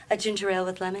a ginger ale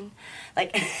with lemon,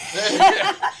 like.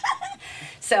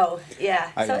 So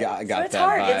yeah, I so got it's that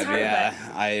hard. vibe. It's hard,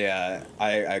 Yeah,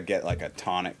 I get like a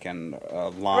tonic and a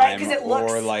lime, Right, 'cause it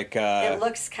looks- or like it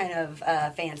looks kind of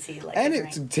fancy, like and a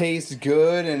it drink. tastes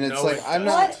good, and it's No, like it I'm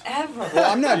not. Whatever.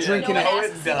 Well, I'm not Yeah. drinking. No it. one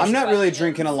asks I'm not those really questions.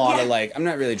 drinking a lot Yeah. of I'm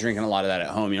not really drinking a lot of that at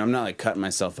home. I'm not like cutting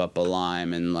myself up a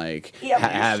lime and like Yeah,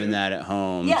 but you having should. that at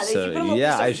home. Yeah, so if you put a little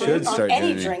yeah, piece of I fruit should on start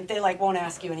any doing drink. They like won't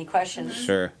ask you any questions. it.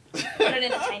 Sure. Put it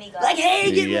in a tiny glass. Like,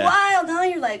 hey, getting Yeah. wild, huh?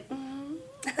 You're like,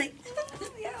 like,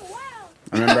 yeah, wow.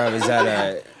 I remember I was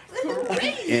at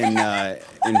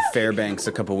in Fairbanks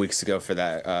a couple weeks ago for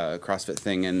that CrossFit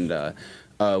thing, and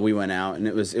we went out, and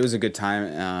it was a good time.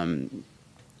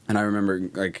 And I remember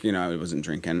I wasn't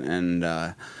drinking,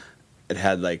 and it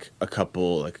had like a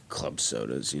couple like club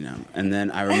sodas, and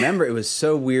then I remember it was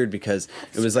so weird because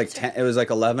it was like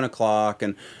 11 o'clock,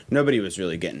 and nobody was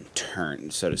really getting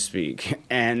turned, so to speak.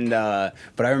 And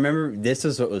but I remember this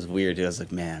is what was weird. I was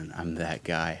like, man, I'm that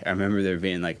guy. I remember there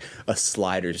being like a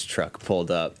sliders truck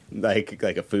pulled up, like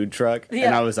a food truck, and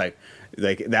Yeah. I was like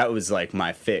that was like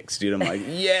my fix, dude. I'm like,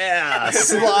 yeah,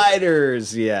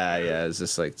 sliders, yeah. It's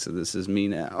just like, so this is me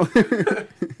now.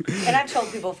 And I've told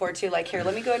people before too, like, here,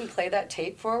 let me go ahead and play that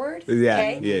tape forward. Yeah,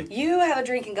 Okay? yeah. You have a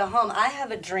drink and go home. I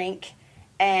have a drink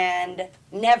and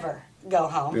never go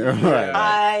home. Right.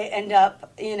 I end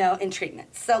up, in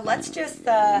treatment. So let's just,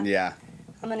 Yeah.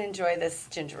 I'm going to enjoy this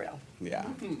ginger ale. Yeah.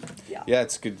 Yeah. Yeah,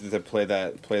 it's good to play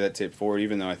that tape forward,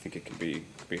 even though I think it can be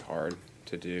hard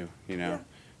to do,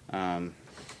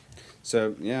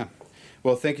 So yeah,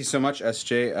 well, thank you so much,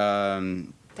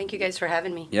 SJ. Thank you guys for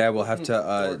having me. Yeah, we'll have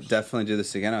to definitely do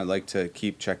this again. I'd like to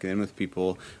keep checking in with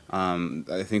people.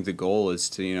 I think the goal is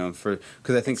to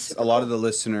because I think a lot of the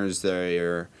listeners there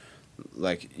are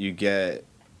like you get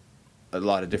a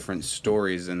lot of different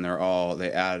stories, and they all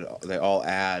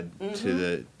add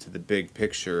to the big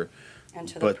picture. And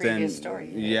to the But previous then,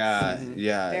 story. yeah,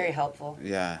 yeah, Very helpful.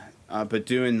 yeah. But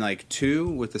doing like 2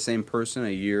 with the same person a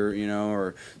year,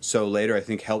 or so later, I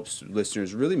think helps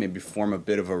listeners really maybe form a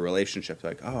bit of a relationship.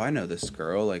 Like, oh, I know this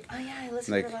girl. Like, Oh yeah, I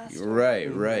listened like to her last story.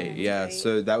 right, yeah. Great.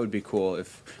 So that would be cool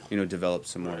if develop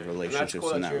some more And that's relationships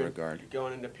cool in that that you're regard.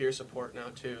 going into peer support now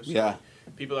too. So Yeah.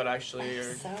 people that actually I'm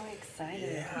are. so excited.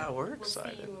 Yeah, we're We'll see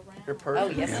excited. you around. You're Oh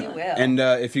perfect. yes, you will. And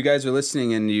if you guys are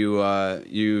listening and you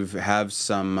have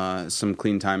some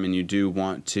clean time and you do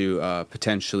want to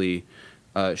potentially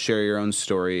share your own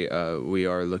story, we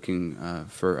are looking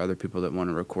for other people that want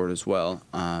to record as well.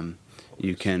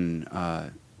 You can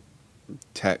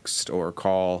text or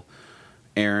call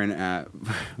Aaron at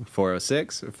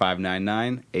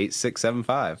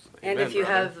 406-599-8675. And Amen, if you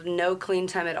brother. have no clean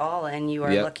time at all and you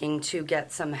are Yep. looking to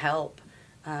get some help,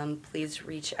 please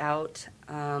reach out.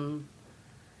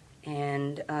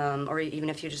 Or even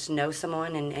if you just know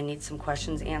someone and need some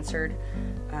questions answered,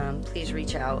 please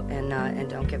reach out and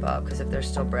don't give up, because if there's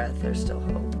still breath, there's still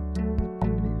hope.